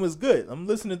the album is good. I'm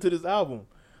listening to this album.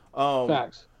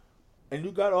 Facts. And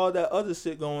you got all that other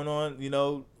shit going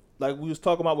on, like we was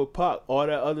talking about with Pac, all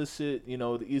that other shit,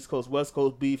 the East Coast, West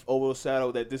Coast beef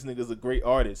overshadowed that this nigga's a great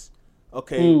artist.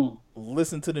 Okay,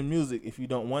 listen to the music if you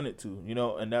don't want it to,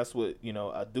 and that's what,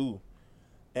 I do.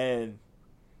 And,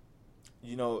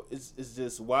 it's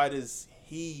just, why does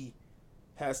he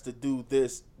has to do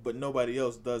this, but nobody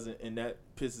else doesn't, and that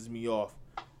pisses me off.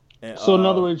 And, so in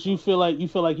other words, you feel like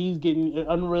he's getting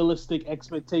unrealistic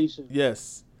expectations.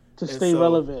 Yes. To stay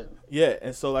relevant. Yeah,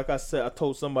 and so like I said, I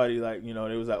told somebody they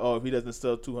was like, oh, if he doesn't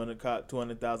sell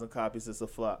 200,000 copies, it's a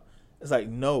flop. It's like,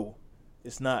 no,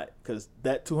 It's not, because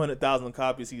that 200,000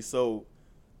 copies he sold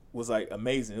was like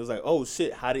amazing. It was like, oh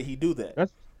shit, how did he do that?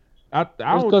 I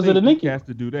don't think Meek has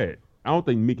to do that. I don't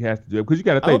think Meek has to do it because you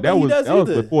got to think that was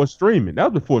before streaming.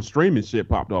 That was before streaming shit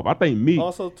popped off. I think Meek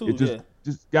also too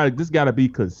just got to be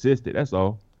consistent. That's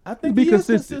all. I think he is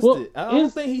consistent. Well, I don't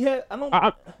think he had.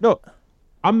 No.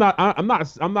 I'm not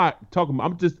talking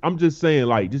about, I'm just saying,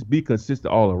 like, just be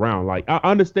consistent all around. Like, I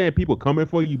understand people coming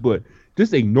for you, but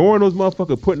just ignoring those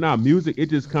motherfuckers putting out music, it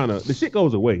just kind of, the shit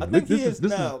goes away. I think he is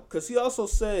now, because he also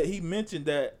said, he mentioned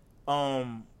that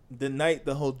the night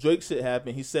the whole Drake shit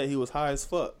happened, he said he was high as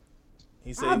fuck.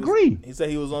 He said I agree. He said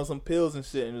he was on some pills and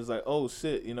shit, and it was like, oh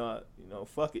shit,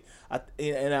 fuck it.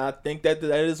 And I think that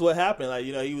is what happened. Like,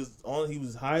 he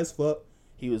was high as fuck.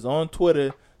 He was on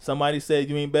Twitter. Somebody said,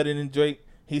 you ain't better than Drake.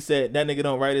 He said that nigga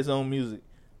don't write his own music.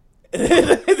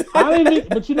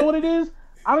 But you know what it is?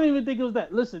 I don't even think it was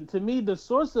that. Listen, to me, the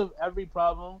source of every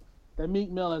problem that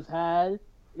Meek Mill has had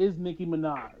is Nicki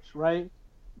Minaj, right?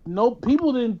 No,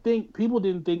 people didn't think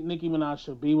Nicki Minaj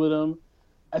should be with him,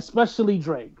 especially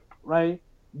Drake, right?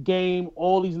 Game,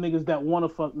 all these niggas that want to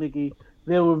fuck Nicki,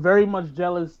 they were very much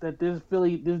jealous that this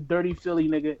dirty Philly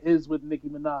nigga is with Nicki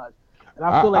Minaj. And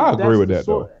I feel like I agree with that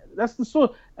though. That's the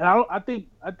source. And I think,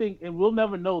 and we'll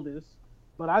never know this,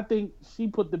 but I think she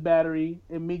put the battery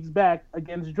in Meek's back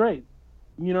against Drake.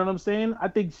 You know what I'm saying? I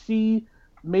think she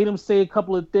made him say a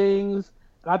couple of things.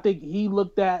 I think he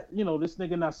looked at, this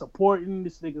nigga not supporting,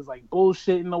 this nigga's like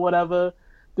bullshitting or whatever.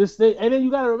 This thing, and then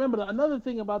you gotta remember another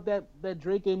thing about that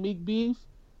Drake and Meek beef.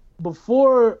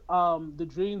 Before the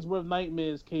Dreams Worth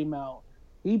Nightmares came out,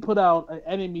 he put out an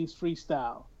Enemies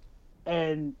freestyle.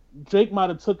 And Drake might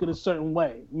have took it a certain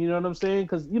way. You know what I'm saying?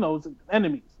 Because, it's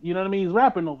Enemies. You know what I mean? He's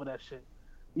rapping over that shit.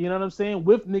 You know what I'm saying?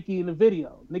 With Nicki in the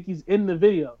video. Nicki's in the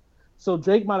video. So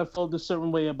Drake might have felt a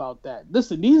certain way about that.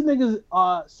 Listen, these niggas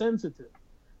are sensitive.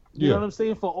 You know what I'm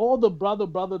saying? For all the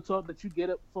brother talk that you get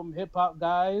from hip-hop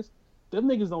guys, them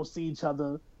niggas don't see each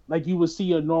other like you would see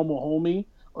your normal homie.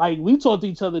 Like, we talk to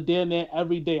each other damn near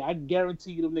every day. I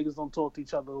guarantee you them niggas don't talk to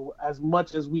each other as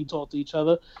much as we talk to each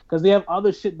other because they have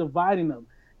other shit dividing them.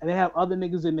 And they have other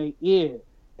niggas in their ear.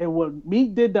 And what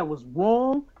Meek did that was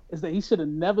wrong is that he should have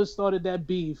never started that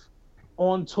beef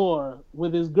on tour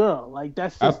with his girl. Like,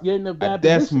 that's just getting a bad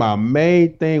position. That's my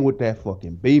main thing with that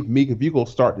fucking beef. Meek, if you gonna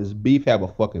start this beef, have a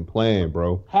fucking plan,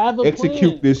 bro.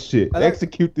 Execute this shit.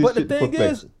 Execute this shit. But the thing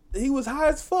is, he was high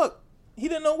as fuck. He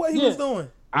didn't know what he was doing.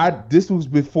 This was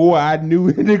before I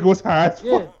knew that nigga was high as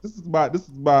fuck. This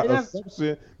is my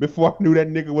assumption before I knew that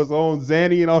nigga was on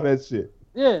Xanny and all that shit.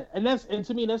 Yeah, and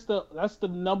to me that's the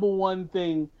number one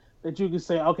thing that you can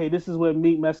say, okay, this is where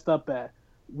Meek messed up at.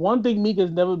 One thing Meek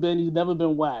he's never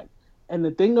been whacked. And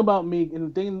the thing about Meek,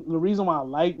 and the reason why I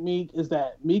like Meek is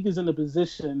that Meek is in a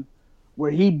position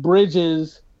where he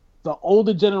bridges the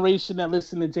older generation that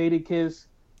listen to Jadakiss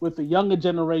with the younger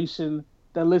generation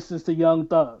that listens to Young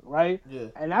Thug, right? Yeah.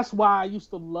 And that's why I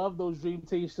used to love those Dream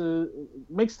Chaser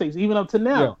mixtapes, even up to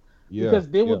now. Yeah. Because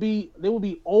there would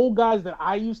be old guys that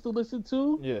I used to listen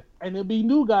to, and there'd be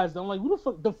new guys that I'm like, who the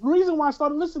fuck? The reason why I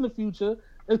started listening to Future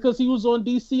is because he was on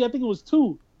DC. I think it was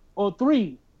 2 or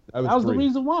 3. That was the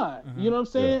reason why. Mm-hmm. You know what I'm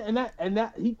saying? Yeah. And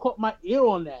that he caught my ear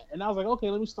on that, and I was like, okay,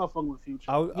 let me start fucking with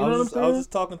Future. I was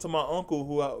just talking to my uncle,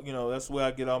 who that's where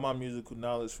I get all my musical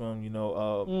knowledge from.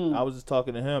 I was just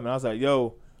talking to him, and I was like,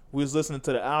 yo, we was listening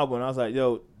to the album, and I was like,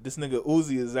 yo, this nigga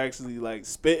Uzi is actually like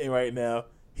spitting right now.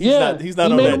 He's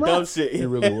not on that dumb shit. He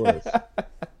really was.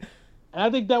 And I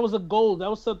think that was a goal. That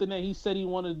was something that he said he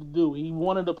wanted to do. He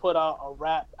wanted to put out a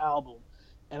rap album.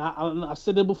 And I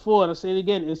said it before, and I say it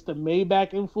again. It's the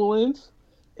Maybach influence.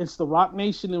 It's the Rock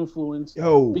Nation influence.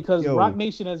 Because Rock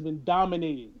Nation has been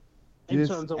dominating in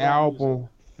terms of this album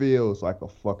feels like a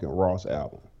fucking Ross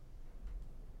album.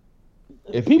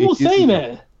 People say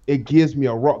that. It gives me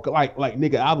a rock. Like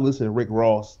nigga, I've listened to Rick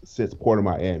Ross since Port of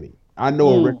Miami. I know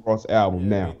a Rick Ross album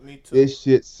now. Me too. This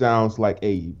shit sounds like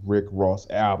a Rick Ross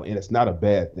album, and it's not a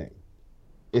bad thing.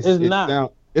 It's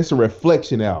not. It's a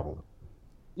reflection album.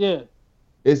 Yeah.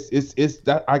 It's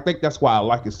that. I think that's why I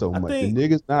like it so much. The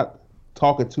niggas not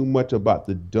talking too much about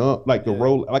the dump, like the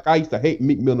roll. Like I used to hate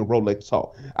Meek Mill and Rolex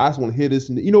talk. I just want to hear this.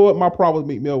 You know what my problem with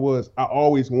Meek Mill was? I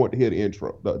always wanted to hear the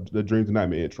intro, the Dreams of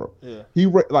Nightmare intro. Yeah.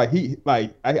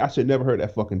 I should never heard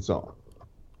that fucking song.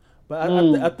 But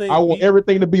I think I want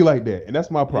everything to be like that, and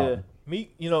that's my problem. Yeah.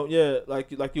 Meek,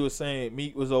 like you were saying,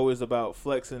 Meek was always about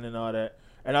flexing and all that.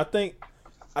 And I think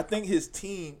his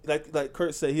team, like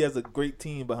Kurt said, he has a great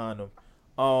team behind him.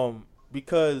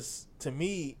 Because to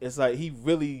me, it's like he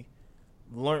really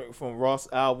learned from Ross'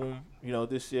 album,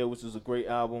 this year, which was a great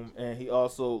album, and he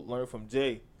also learned from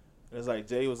Jay. And it's like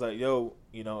Jay was like, "Yo,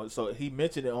 you know." So he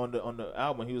mentioned it on the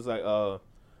album. He was like,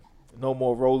 "No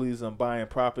more rollies. I'm buying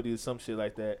properties, some shit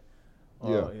like that."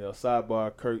 Yeah. You know,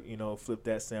 sidebar, Kurt, you know, flipped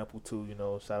that sample too. You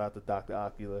know, shout out to Dr.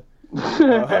 Ocula.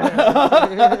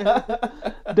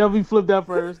 Definitely flipped that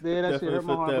first. Yeah, that shit hurt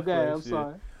my heart. But I'm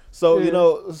sorry. So you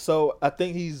know, so I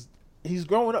think he's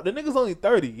growing up. The nigga's only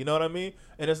 30. You know what I mean?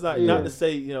 And it's not to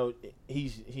say, you know,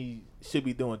 he should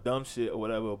be doing dumb shit or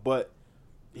whatever, but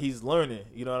he's learning.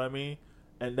 You know what I mean?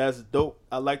 And that's dope.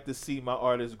 I like to see my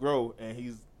artist grow, and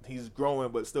he's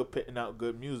growing, but still putting out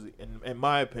good music. In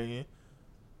my opinion.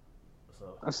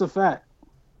 So that's a fact.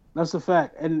 That's a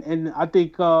fact. And I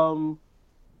think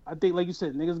like you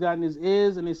said, niggas got in his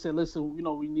ears and they said, listen, you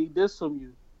know, we need this from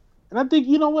you. And I think,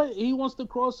 you know what, he wants to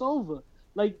cross over.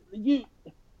 Like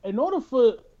in order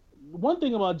for one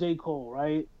thing about J. Cole,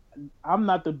 right? I'm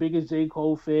not the biggest J.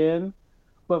 Cole fan,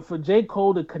 but for J.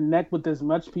 Cole to connect with as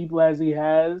much people as he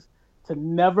has, to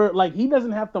never, like, he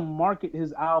doesn't have to market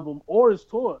his album or his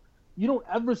tour. You don't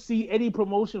ever see any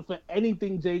promotion for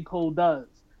anything J. Cole does.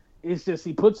 It's just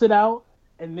he puts it out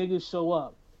and niggas show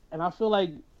up. And I feel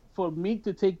like for Meek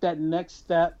to take that next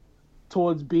step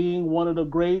towards being one of the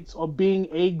greats or being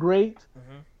a great,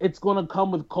 it's going to come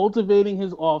with cultivating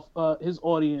his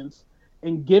audience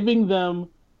and giving them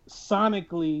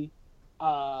sonically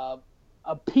a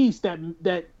piece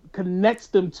that connects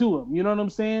them to him. You know what I'm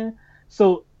saying?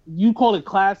 So you call it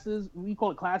classes, we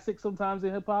call it classics sometimes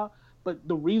in hip hop, but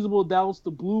the Reasonable Doubts, the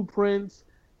Blueprints,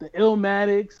 the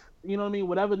Illmatics, you know what I mean?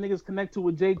 Whatever niggas connect to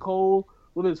with J. Cole,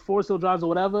 whether it's Forest Hill Drives or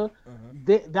whatever,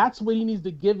 that's what he needs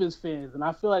to give his fans. And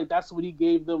I feel like that's what he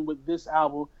gave them with this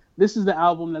album. This is the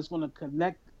album that's going to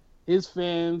connect his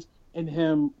fans and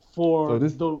him for a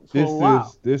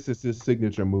while. This is his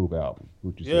signature move album.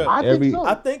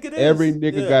 I think it is. Every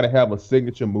nigga got to have a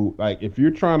signature move. Like, if you're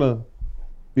trying to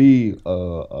be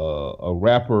a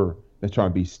rapper that's trying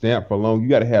to be stamped for long, you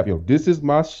got to have, this is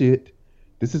my shit.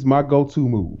 This is my go-to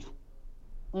move.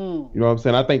 You know what I'm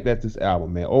saying? I think that's this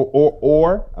album, man.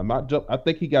 Or I'm not. I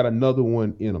think he got another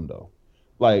one in him though.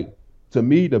 Like, to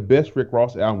me, the best Rick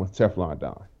Ross album was Teflon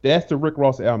Don. That's the Rick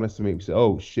Ross album that's to make me say,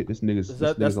 "Oh shit, this nigga's."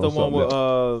 That's the one with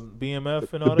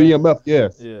BMF and all that. The BMF,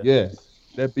 yes.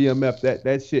 That BMF,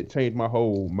 that shit changed my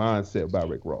whole mindset about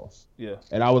Rick Ross. Yeah.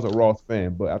 And I was a Ross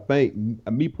fan, but I think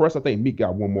I think Meek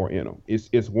got one more in him.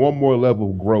 It's one more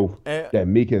level of growth that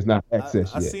Meek has not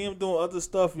accessed yet. I see him doing other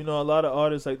stuff. You know, a lot of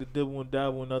artists like to dibble and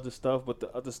dabble and other stuff, but the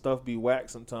other stuff be whack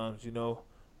sometimes. You know,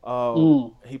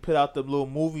 he put out the little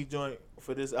movie joint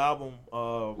for this album.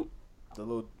 The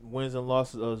little wins and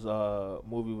losses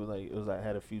movie was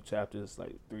had a few chapters,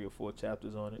 like 3 or 4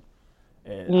 chapters on it.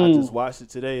 And I just watched it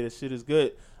today. This shit is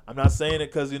good. I'm not saying it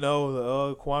because, you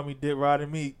know, Kwame did ride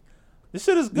and Meek. This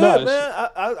shit is good, man.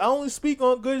 I only speak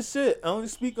on good shit.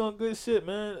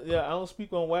 Man. Yeah, I don't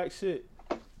speak on whack shit.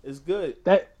 It's good.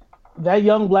 That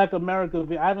Young Black America,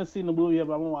 I haven't seen the movie yet,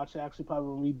 but I'm going to watch it actually probably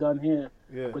when we done here.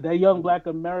 Yeah. But that Young Black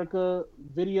America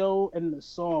video and the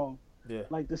song,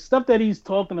 like the stuff that he's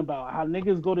talking about, how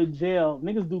niggas go to jail,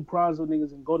 niggas do crimes with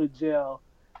niggas and go to jail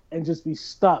and just be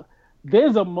stuck.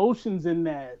 There's emotions in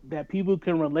that people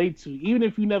can relate to, even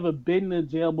if you never been to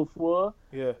jail before.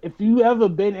 Yeah. If you ever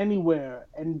been anywhere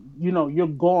and you know you're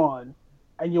gone,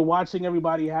 and you're watching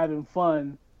everybody having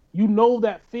fun, you know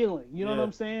that feeling. You know what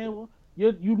I'm saying?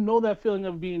 You know that feeling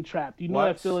of being trapped. You know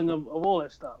that feeling of all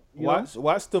that stuff.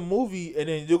 Watch the movie, and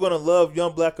then you're gonna love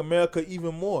Young Black America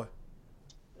even more.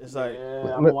 It's like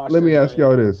let me ask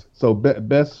y'all this: so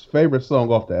best favorite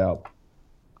song off the album?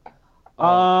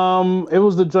 It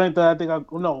was the joint that I think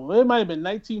it might have been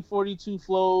 1942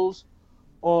 Flows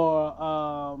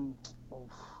or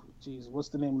what's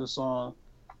the name of the song?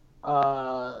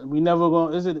 We never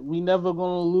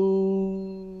gonna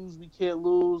lose, we can't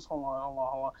lose. Hold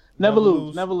on. Never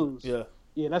lose.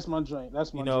 Yeah, that's my joint.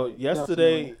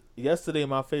 Yesterday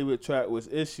my favorite track was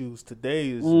Issues. Today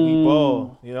is We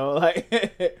Ball. You know, like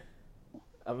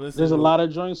there's a lot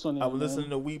of joints on it. I'm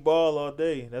listening to We Ball all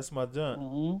day. That's my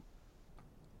joint.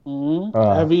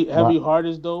 Heavy Heart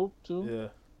is dope too. Yeah,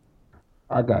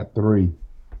 I got 3.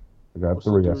 I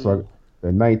saw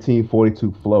the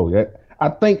 1942 Flow. I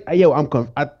think, man,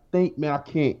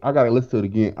 I gotta listen to it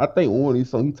again. I think one of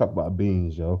these songs he talk about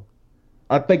beans, yo.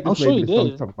 I think this song he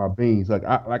talking about beans. Like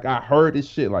I heard this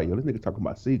shit. Like, yo, this nigga talking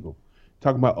about Siegel,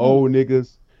 talking about old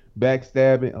niggas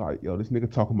backstabbing. Like, yo, this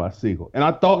nigga talking about Siegel. And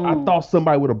I thought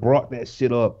somebody would have brought that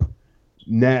shit up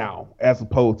now, as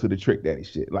opposed to the Trick Daddy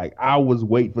shit. Like, I was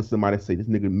waiting for somebody to say this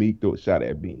nigga Meek threw a shot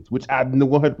at Beans, which I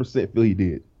 100% feel he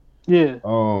did. Yeah.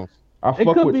 I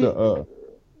fuck with the oh,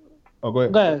 go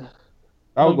ahead. Go ahead.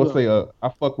 I was gonna say I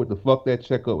fuck with the Fuck That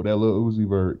Check Up with that little Uzi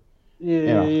Vert.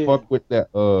 And I fuck with that.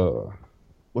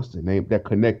 What's the name? That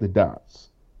Connect the Dots.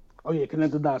 Oh yeah,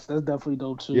 Connect the Dots. That's definitely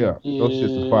dope too. Yeah, those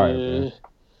shits are fire, man.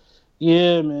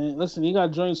 Yeah, man. Listen, he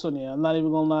got joints on there. I'm not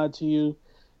even gonna lie to you.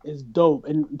 It's dope.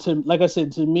 And like I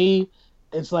said, to me,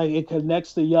 it's like it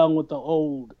connects the young with the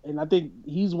old. And I think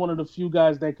he's one of the few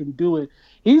guys that can do it.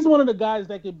 He's one of the guys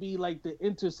that can be like the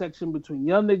intersection between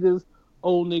young niggas,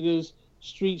 old niggas,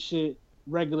 street shit,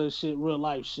 regular shit, real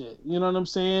life shit. You know what I'm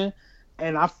saying?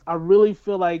 And I really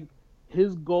feel like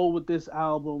his goal with this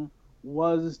album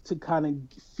was to kind of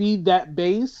feed that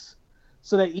base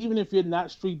so that even if you're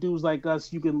not street dudes like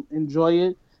us, you can enjoy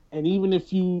it. And even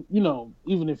if you know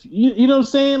what I'm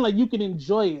saying, like you can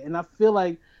enjoy it. And I feel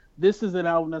like this is an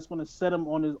album that's going to set him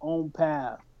on his own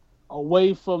path,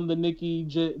 away from the Nicki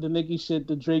shit,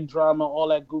 the Drake drama, all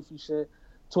that goofy shit,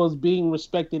 towards being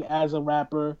respected as a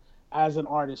rapper, as an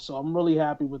artist. So I'm really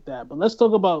happy with that. But let's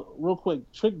talk about real quick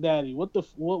Trick Daddy. What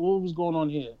was going on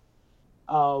here?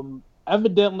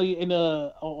 Evidently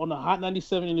on a Hot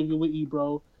 97 interview with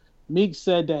Ebro, Meek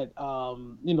said that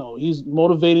he's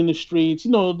motivating the streets.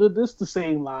 This the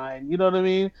same line. You know what I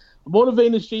mean?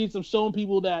 Motivating the streets. I'm showing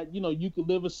people that you could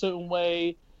live a certain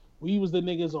way. We was the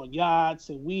niggas on yachts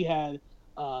and we had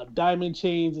diamond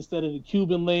chains instead of the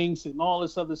Cuban links and all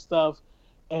this other stuff.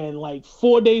 And like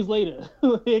 4 days later,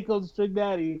 here comes Trick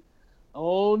Daddy.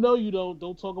 Oh no, you don't.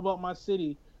 Don't talk about my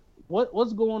city.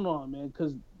 What's going on, man?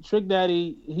 Because Trick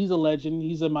Daddy, he's a legend.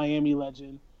 He's a Miami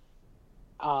legend.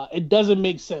 It doesn't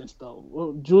make sense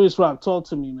though. Julius Rock, talk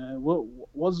to me, man.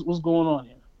 What's going on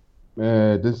here?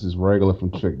 Man, this is regular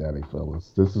from Trick Daddy,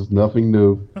 fellas. This is nothing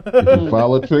new. If you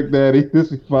follow Trick Daddy,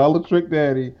 this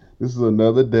is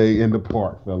another day in the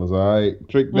park, fellas. All right,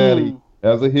 Trick Daddy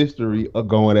has a history of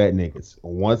going at niggas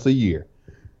once a year.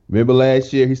 Remember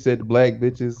last year he said to black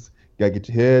bitches, "Gotta get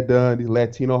your hair done. These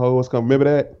Latino hoes come." Remember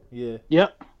that? Yeah.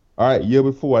 Yep. All right. Year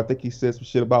before, I think he said some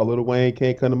shit about Lil Wayne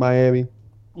can't come to Miami.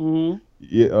 Mm-hmm.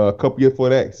 Yeah. A couple years before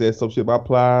that, he said some shit about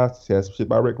Plies. He said some shit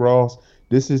about Rick Ross.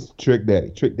 This is Trick Daddy.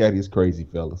 Trick Daddy is crazy,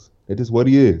 fellas. That is what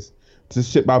he is. This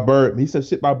shit by Bird. He said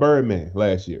shit by Birdman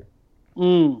last year.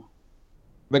 Think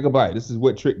about it. This is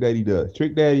what Trick Daddy does.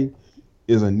 Trick Daddy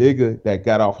is a nigga that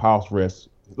got off house arrest.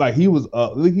 Like he was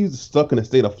stuck in the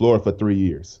state of Florida for 3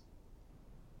 years.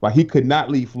 Like he could not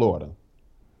leave Florida.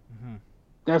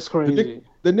 That's crazy.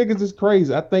 The niggas is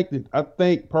crazy. I think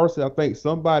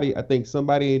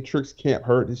somebody in Trick's camp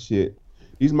heard this shit.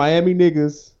 These Miami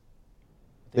niggas,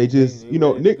 they just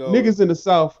niggas in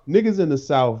the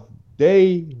South,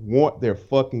 they want their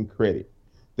fucking credit.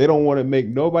 They don't want to make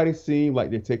nobody seem like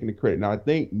they're taking the credit. Now I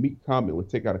think Meek comment would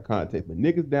take out of context, but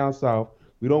niggas down south,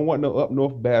 we don't want no up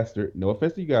north bastard. No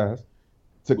offense to you guys,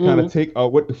 to kind of take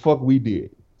what the fuck we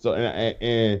did. So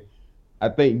and I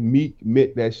think Meek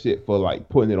meant that shit for like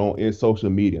putting it on in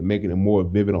social media, making it more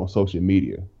vivid on social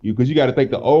media. Because you got to think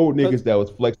the old niggas that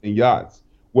was flexing yachts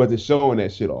wasn't showing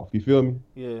that shit off. You feel me?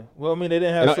 Yeah. Well, I mean, they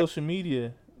didn't have social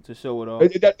media to show it off.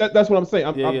 That's what I'm saying.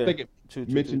 I'm thinking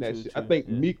mention that shit. I think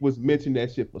Meek was mentioning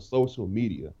that shit for social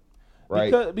media,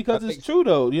 right? Because it's true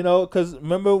though, because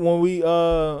remember when we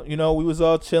we was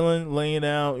all chilling, laying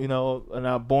out, in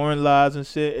our boring lives and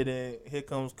shit, and then here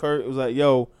comes Kurt. It was like,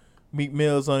 yo, Meek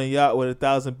Mill's on a yacht with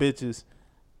 1,000 bitches,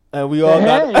 and we all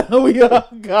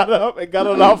got up and got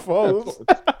on our phones.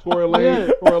 Tory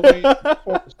Lane,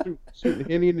 shooting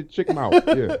Henny in the chick mouth.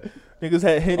 Yeah, niggas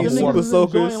had Henny super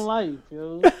soakers. Enjoying life,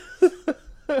 yo.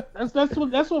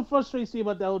 That's what frustrates me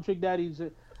about that whole Trick Daddy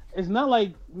shit. It's not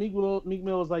like Meek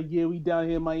Mill was like, yeah, we down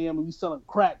here in Miami, we selling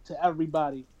crack to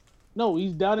everybody. No,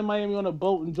 he's down in Miami on a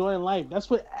boat enjoying life. That's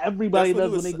what everybody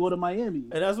does when they go to Miami.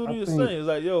 And that's what he was saying. It's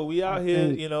like, yo, we out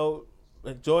here,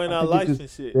 enjoying our life and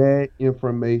shit. Bad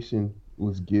information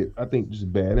I think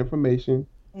just bad information.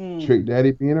 Trick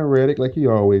Daddy being erratic like he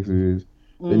always is.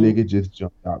 The nigga just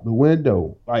jumped out the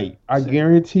window. Like, I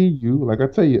guarantee you,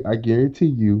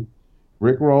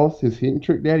 Rick Ross is hitting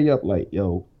Trick Daddy up like,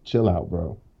 yo, chill out,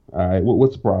 bro. All right,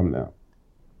 what's the problem now?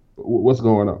 What's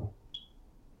going on?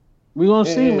 We gonna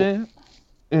see, man.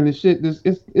 And the shit,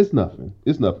 it's nothing.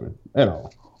 It's nothing at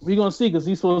all. We gonna see because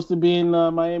he's supposed to be in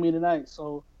Miami tonight.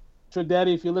 So, Trick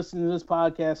Daddy, if you're listening to this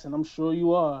podcast, and I'm sure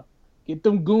you are, get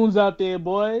them goons out there,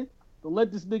 boy. Don't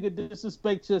let this nigga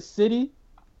disrespect your city.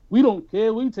 We don't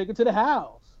care. We take it to the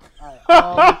house. All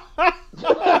right.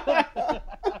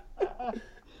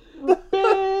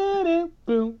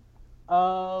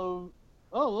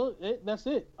 That's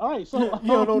it. All right. So you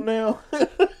don't know now.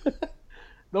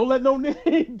 Don't let no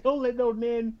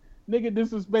nigga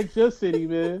disrespect your city,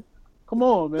 man. Come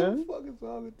on, man. What the fuck is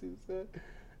wrong with you, son?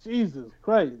 Jesus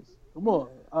Christ. Come on.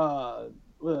 I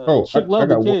love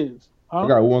the kids. I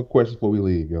got one question before we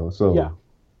leave, yo. So, Yeah.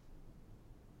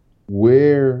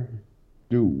 where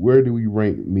do we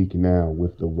rank Meek now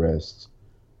with the rest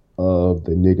of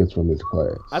the niggas from his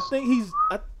class? I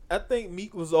think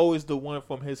Meek was always the one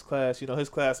from his class. You know, his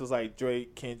class was like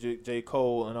Drake, Kendrick, J.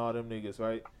 Cole, and all them niggas,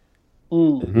 right?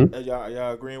 Mm-hmm.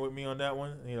 Y'all agreeing with me on that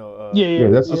one? You know, yeah,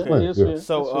 that's his class. class. Yeah.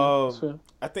 So,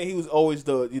 I think he was always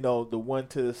the one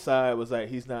to the side was like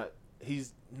he's not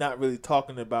really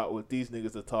talking about what these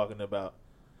niggas are talking about.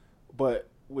 But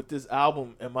with this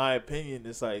album, in my opinion,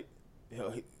 it's like, you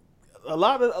know, a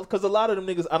lot of them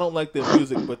niggas, I don't like their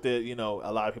music, but they're, you know,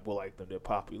 a lot of people like them. They're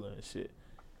popular and shit.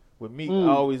 With me, I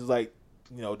always like,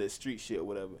 you know, that street shit or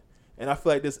whatever. And I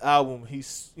feel like this album,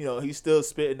 he's still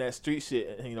spitting that street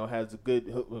shit and, you know, has a good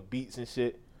hook with beats and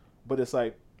shit. But it's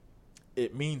like,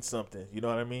 it means something. You know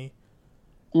what I mean?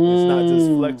 It's not just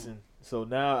flexing. So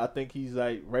now I think he's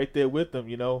like right there with them,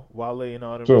 you know, Wale and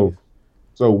all them.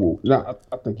 So now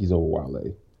I think he's over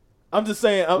Wale. I'm just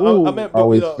saying. I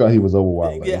always felt he was over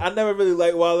Wale. Yeah, I never really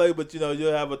liked Wale, but you know,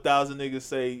 you'll have 1,000 niggas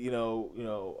say, you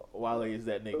know, Wale is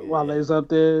that nigga. Wale's up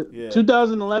there. Yeah.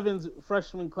 2011's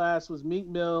freshman class was Meek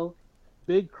Mill,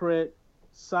 Big Crit,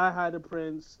 Sci-Hi the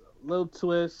Prince, Lil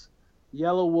Twist,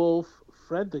 Yellow Wolf,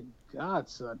 Fred the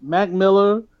Godson, Mac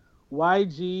Miller,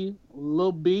 YG,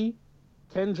 Lil B,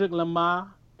 Kendrick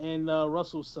Lamar, and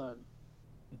Russell's son.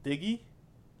 Diggy?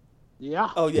 Yeah.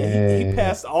 Oh yeah, he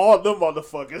passed all them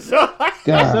motherfuckers.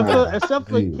 except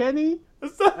for Kenny.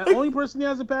 The only person he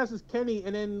hasn't passed is Kenny,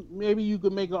 and then maybe you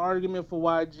could make an argument for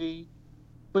YG.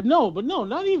 But no,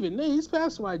 not even. He's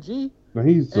past YG. No,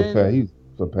 he's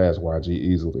surpassed YG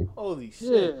easily. Holy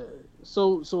shit. Yeah.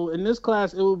 So in this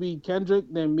class, it will be Kendrick,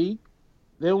 then Meek,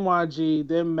 then YG,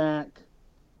 then Mac,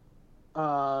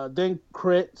 then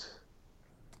Crit.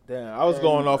 Damn, I was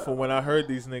going off of when I heard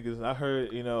these niggas. I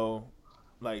heard, you know,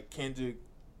 like Kendrick,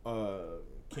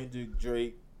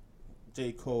 Drake,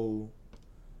 J. Cole,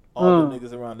 all the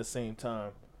niggas around the same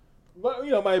time. But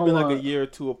you know, it might have been like a year or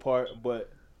two apart.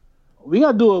 But we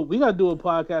gotta do a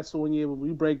podcast for 1 year where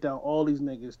we break down all these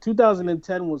niggas.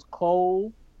 2010 was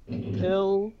Cole,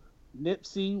 Pill,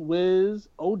 Nipsey, Wiz,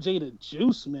 OJ the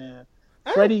Juice Man,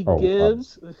 Freddie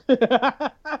Gibbs,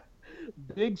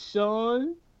 Big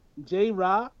Sean, J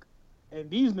Rock, and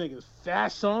these niggas.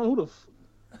 Fashion, who the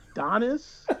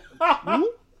Donis?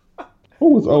 Who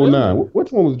was 09?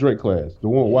 Which one was Drake class? The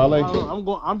one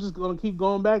Wale? I'm just gonna keep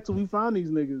going back till we find these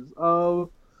niggas.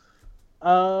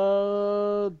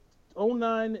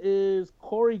 09 is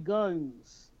Corey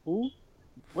Guns. Who?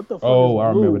 What the fuck? Oh, I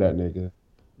remember that nigga.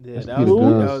 Yeah, that's that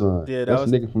was that's a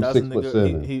nigga from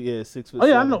 6'7". He 6'7". Oh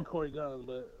yeah, I know Corey Guns,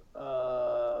 but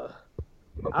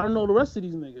I don't know the rest of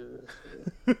these niggas.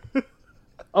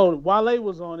 Oh, Wale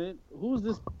was on it. Who's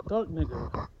this dark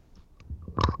nigga?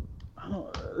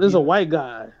 There's a white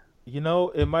guy. You know,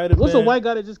 it might have been. What's a white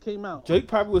guy that just came out? Drake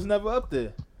probably was never up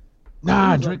there.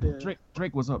 Nah, Drake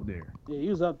was up there. Yeah, he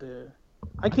was up there.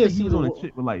 I can't see. He was on a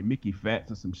shit with like Mickey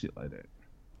Factz or some shit like that.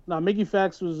 Nah, Mickey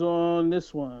Factz was on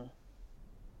this one.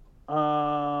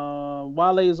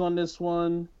 Wale is on this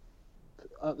one.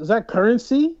 Is that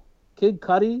Currency? Kid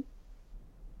Cudi?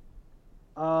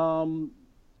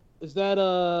 Is that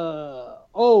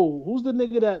who's the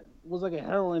nigga that was like a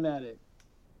heroin addict?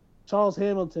 Charles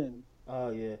Hamilton. Oh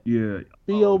yeah. Yeah.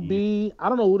 B.O.B. Yeah. I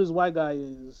don't know who this white guy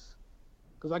is.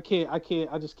 Cause I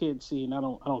just can't see, and I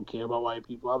don't care about white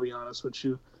people. I'll be honest with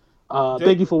you.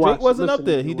 Thank you for watching. Drake wasn't up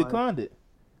there. He declined it.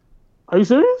 Are you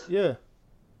serious? Yeah.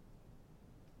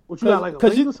 What you got, like a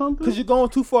link or something? Because you're going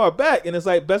too far back, and it's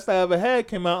like Best I Ever Had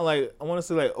came out like I want to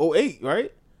say like 08,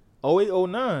 right? 08,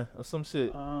 09 or some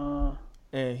shit.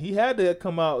 And he had to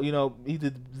come out, you know,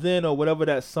 either then or whatever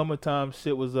that summertime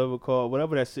shit was ever called,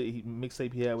 whatever that shit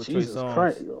mixtape he had with Trey Songz.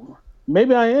 Christ.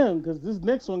 Maybe I am, because this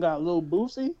next one got Lil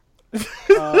Boosie.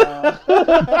 Cat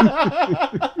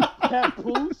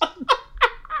Poos.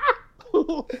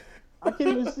 I can't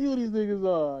even see who these niggas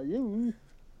are. You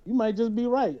might just be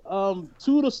right.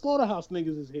 Two of the Slaughterhouse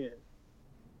niggas is here.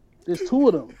 There's two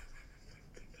of them.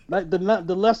 Like the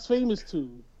less famous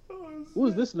two. Who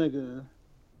is this nigga?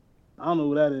 I don't know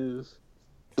who that is.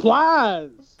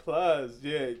 Plies,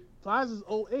 yeah. Plies is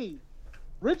 08.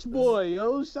 Rich Boy,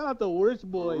 yo. Shout out to Rich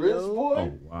Boy, Rich Boy?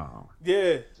 Oh, wow.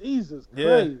 Yeah. Jesus Christ.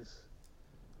 Yeah.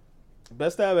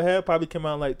 Best I Ever Had probably came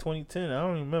out in like 2010. I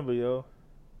don't even remember, yo.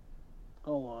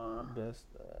 Hold on. Best.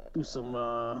 Do some,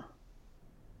 Oh,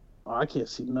 I can't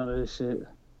see none of this shit.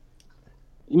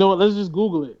 You know what? Let's just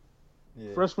Google it.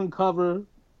 Yeah. Freshman cover,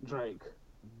 Drake.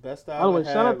 Best I Ever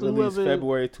Had released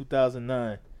February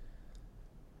 2009.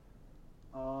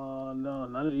 No,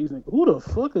 none of these niggas. Who the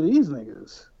fuck are these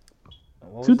niggas?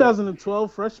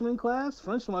 2012 freshman class,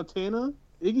 French Montana,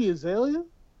 Iggy Azalea.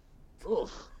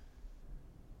 Oof.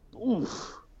 Oh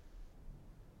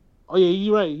yeah,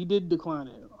 you're right. He did decline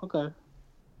it. Okay.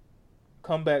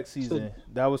 Comeback season.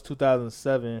 That was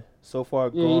 2007. So Far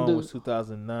Gone was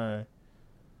 2009.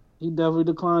 He definitely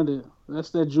declined it.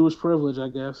 That's that Jewish privilege, I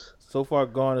guess. So Far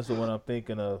Gone is the one I'm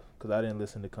thinking of because I didn't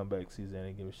listen to Comeback season. I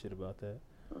didn't give a shit about that.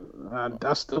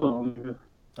 I still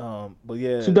don't. But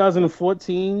yeah.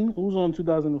 2014. Who's on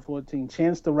 2014?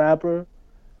 Chance the Rapper,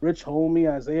 Rich Homie,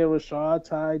 Isaiah Rashad,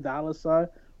 Ty Dolla $ign.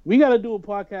 We got to do a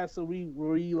podcast so we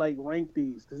like rank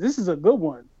these because this is a good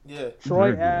one. Yeah.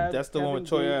 Troy Ave. That's the Kevin one with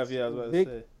Troy Ave. Yeah, I was about to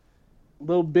say.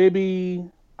 Lil Bibby.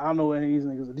 I don't know what any of these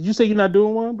niggas. Did you say you're not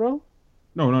doing one, bro?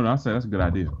 No. I said that's a good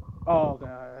idea. Oh,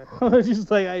 God.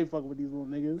 Just like, I ain't fucking with these little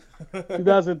niggas.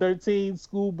 2013,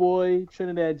 Schoolboy,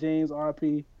 Trinidad James,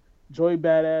 RP, Joey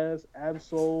Badass,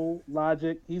 Absol,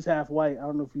 Logic. He's half white. I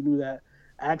don't know if you knew that.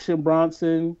 Action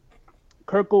Bronson,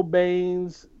 Kurt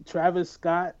Cobain's, Travis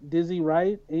Scott, Dizzy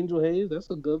Wright, Angel Hayes. That's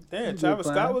a good. Damn, Travis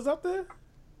Scott was up there?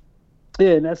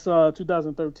 Yeah, and that's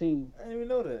 2013. I didn't even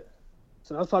know that.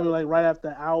 So that's probably like right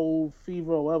after Owl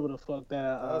Fever or whatever the fuck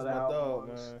that. That's my dog,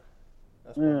 was. Man.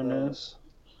 That's my dog. Man.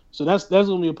 So that's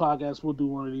gonna be a podcast we'll do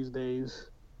one of these days.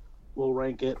 We'll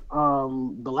rank it.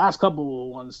 The last couple of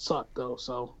ones sucked though,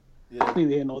 so neither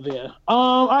here nor there.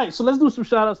 All right, so let's do some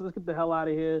shout outs. Let's get the hell out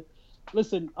of here.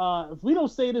 Listen, if we don't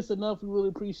say this enough, we really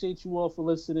appreciate you all for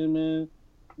listening, man.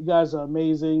 You guys are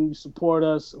amazing. You support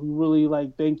us. We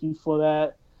really thank you for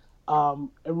that. And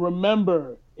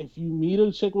remember, if you meet a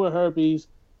chick with herpes,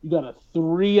 you got a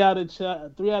 3 out of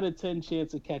 10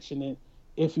 chance of catching it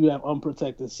if you have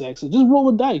unprotected sex. So just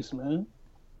roll the dice, man.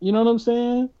 You know what I'm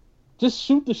saying? Just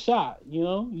shoot the shot. You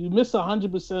know, you miss 100%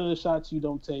 of the shots you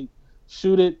don't take.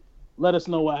 Shoot it. Let us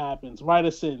know what happens. Write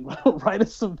us in. Write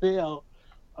us a mail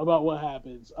about what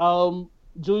happens.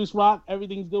 Julius Rock,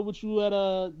 everything's good with you at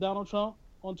Donald Trump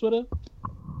on Twitter?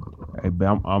 Hey,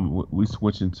 we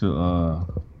switching to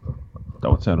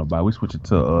don't tell nobody. We switching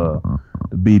to the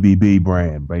BBB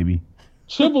brand, baby.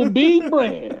 Triple B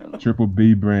brand. Triple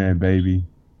B brand, baby.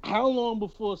 How long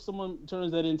before someone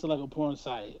turns that into like a porn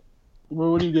site?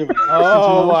 What are you giving?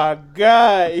 Oh my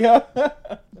God, yeah.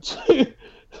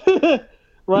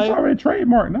 Right? It's already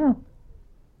trademarked now.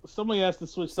 Somebody has to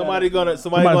switch. Somebody's gonna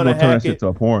turn hack that shit to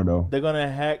a porn though. They're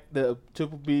gonna hack the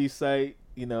Triple B site,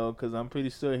 you know, because I'm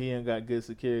pretty sure he ain't got good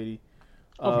security.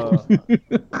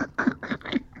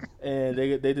 And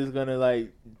they just gonna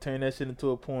turn that shit into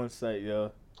a porn site,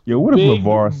 yo. Yeah, what if Big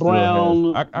LeVar still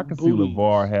brown has? I can see booties.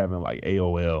 LeVar having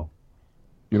AOL.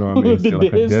 You know what I mean? Still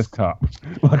like a desktop.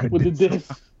 With the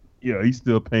disc. Yeah, he's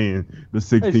still paying the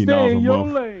 $16 a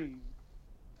month. Lane.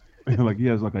 Like he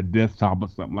has like a desktop or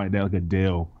something like that, like a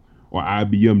Dell or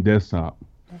IBM desktop.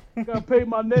 Gotta pay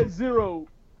my net zero.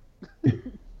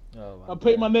 I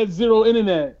pay my net zero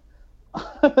internet.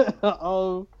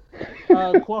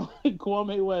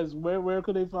 Kwame West, where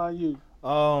could they find you?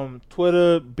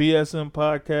 Twitter, BSM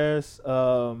Podcast,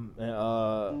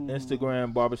 and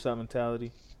Instagram, Barbershop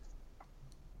Mentality.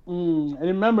 And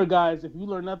remember, guys, if you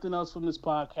learn nothing else from this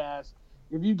podcast,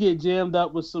 if you get jammed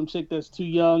up with some chick that's too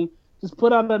young, just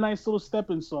put out a nice little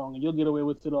stepping song and you'll get away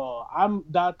with it all. I'm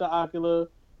Dr. Ocular,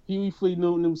 Huey Flea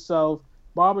Newton himself,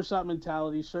 Barbershop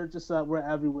Mentality, search us up. We're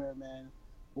everywhere, man.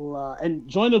 We'll, and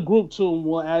join the group too, and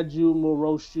we'll add you, and we'll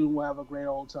roast you, and we'll have a great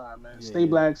old time, man. Stay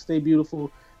black, stay beautiful,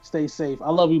 stay safe.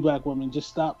 I love you, black women. Just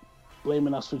stop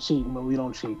blaming us for cheating when we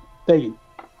don't cheat. Thank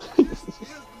you.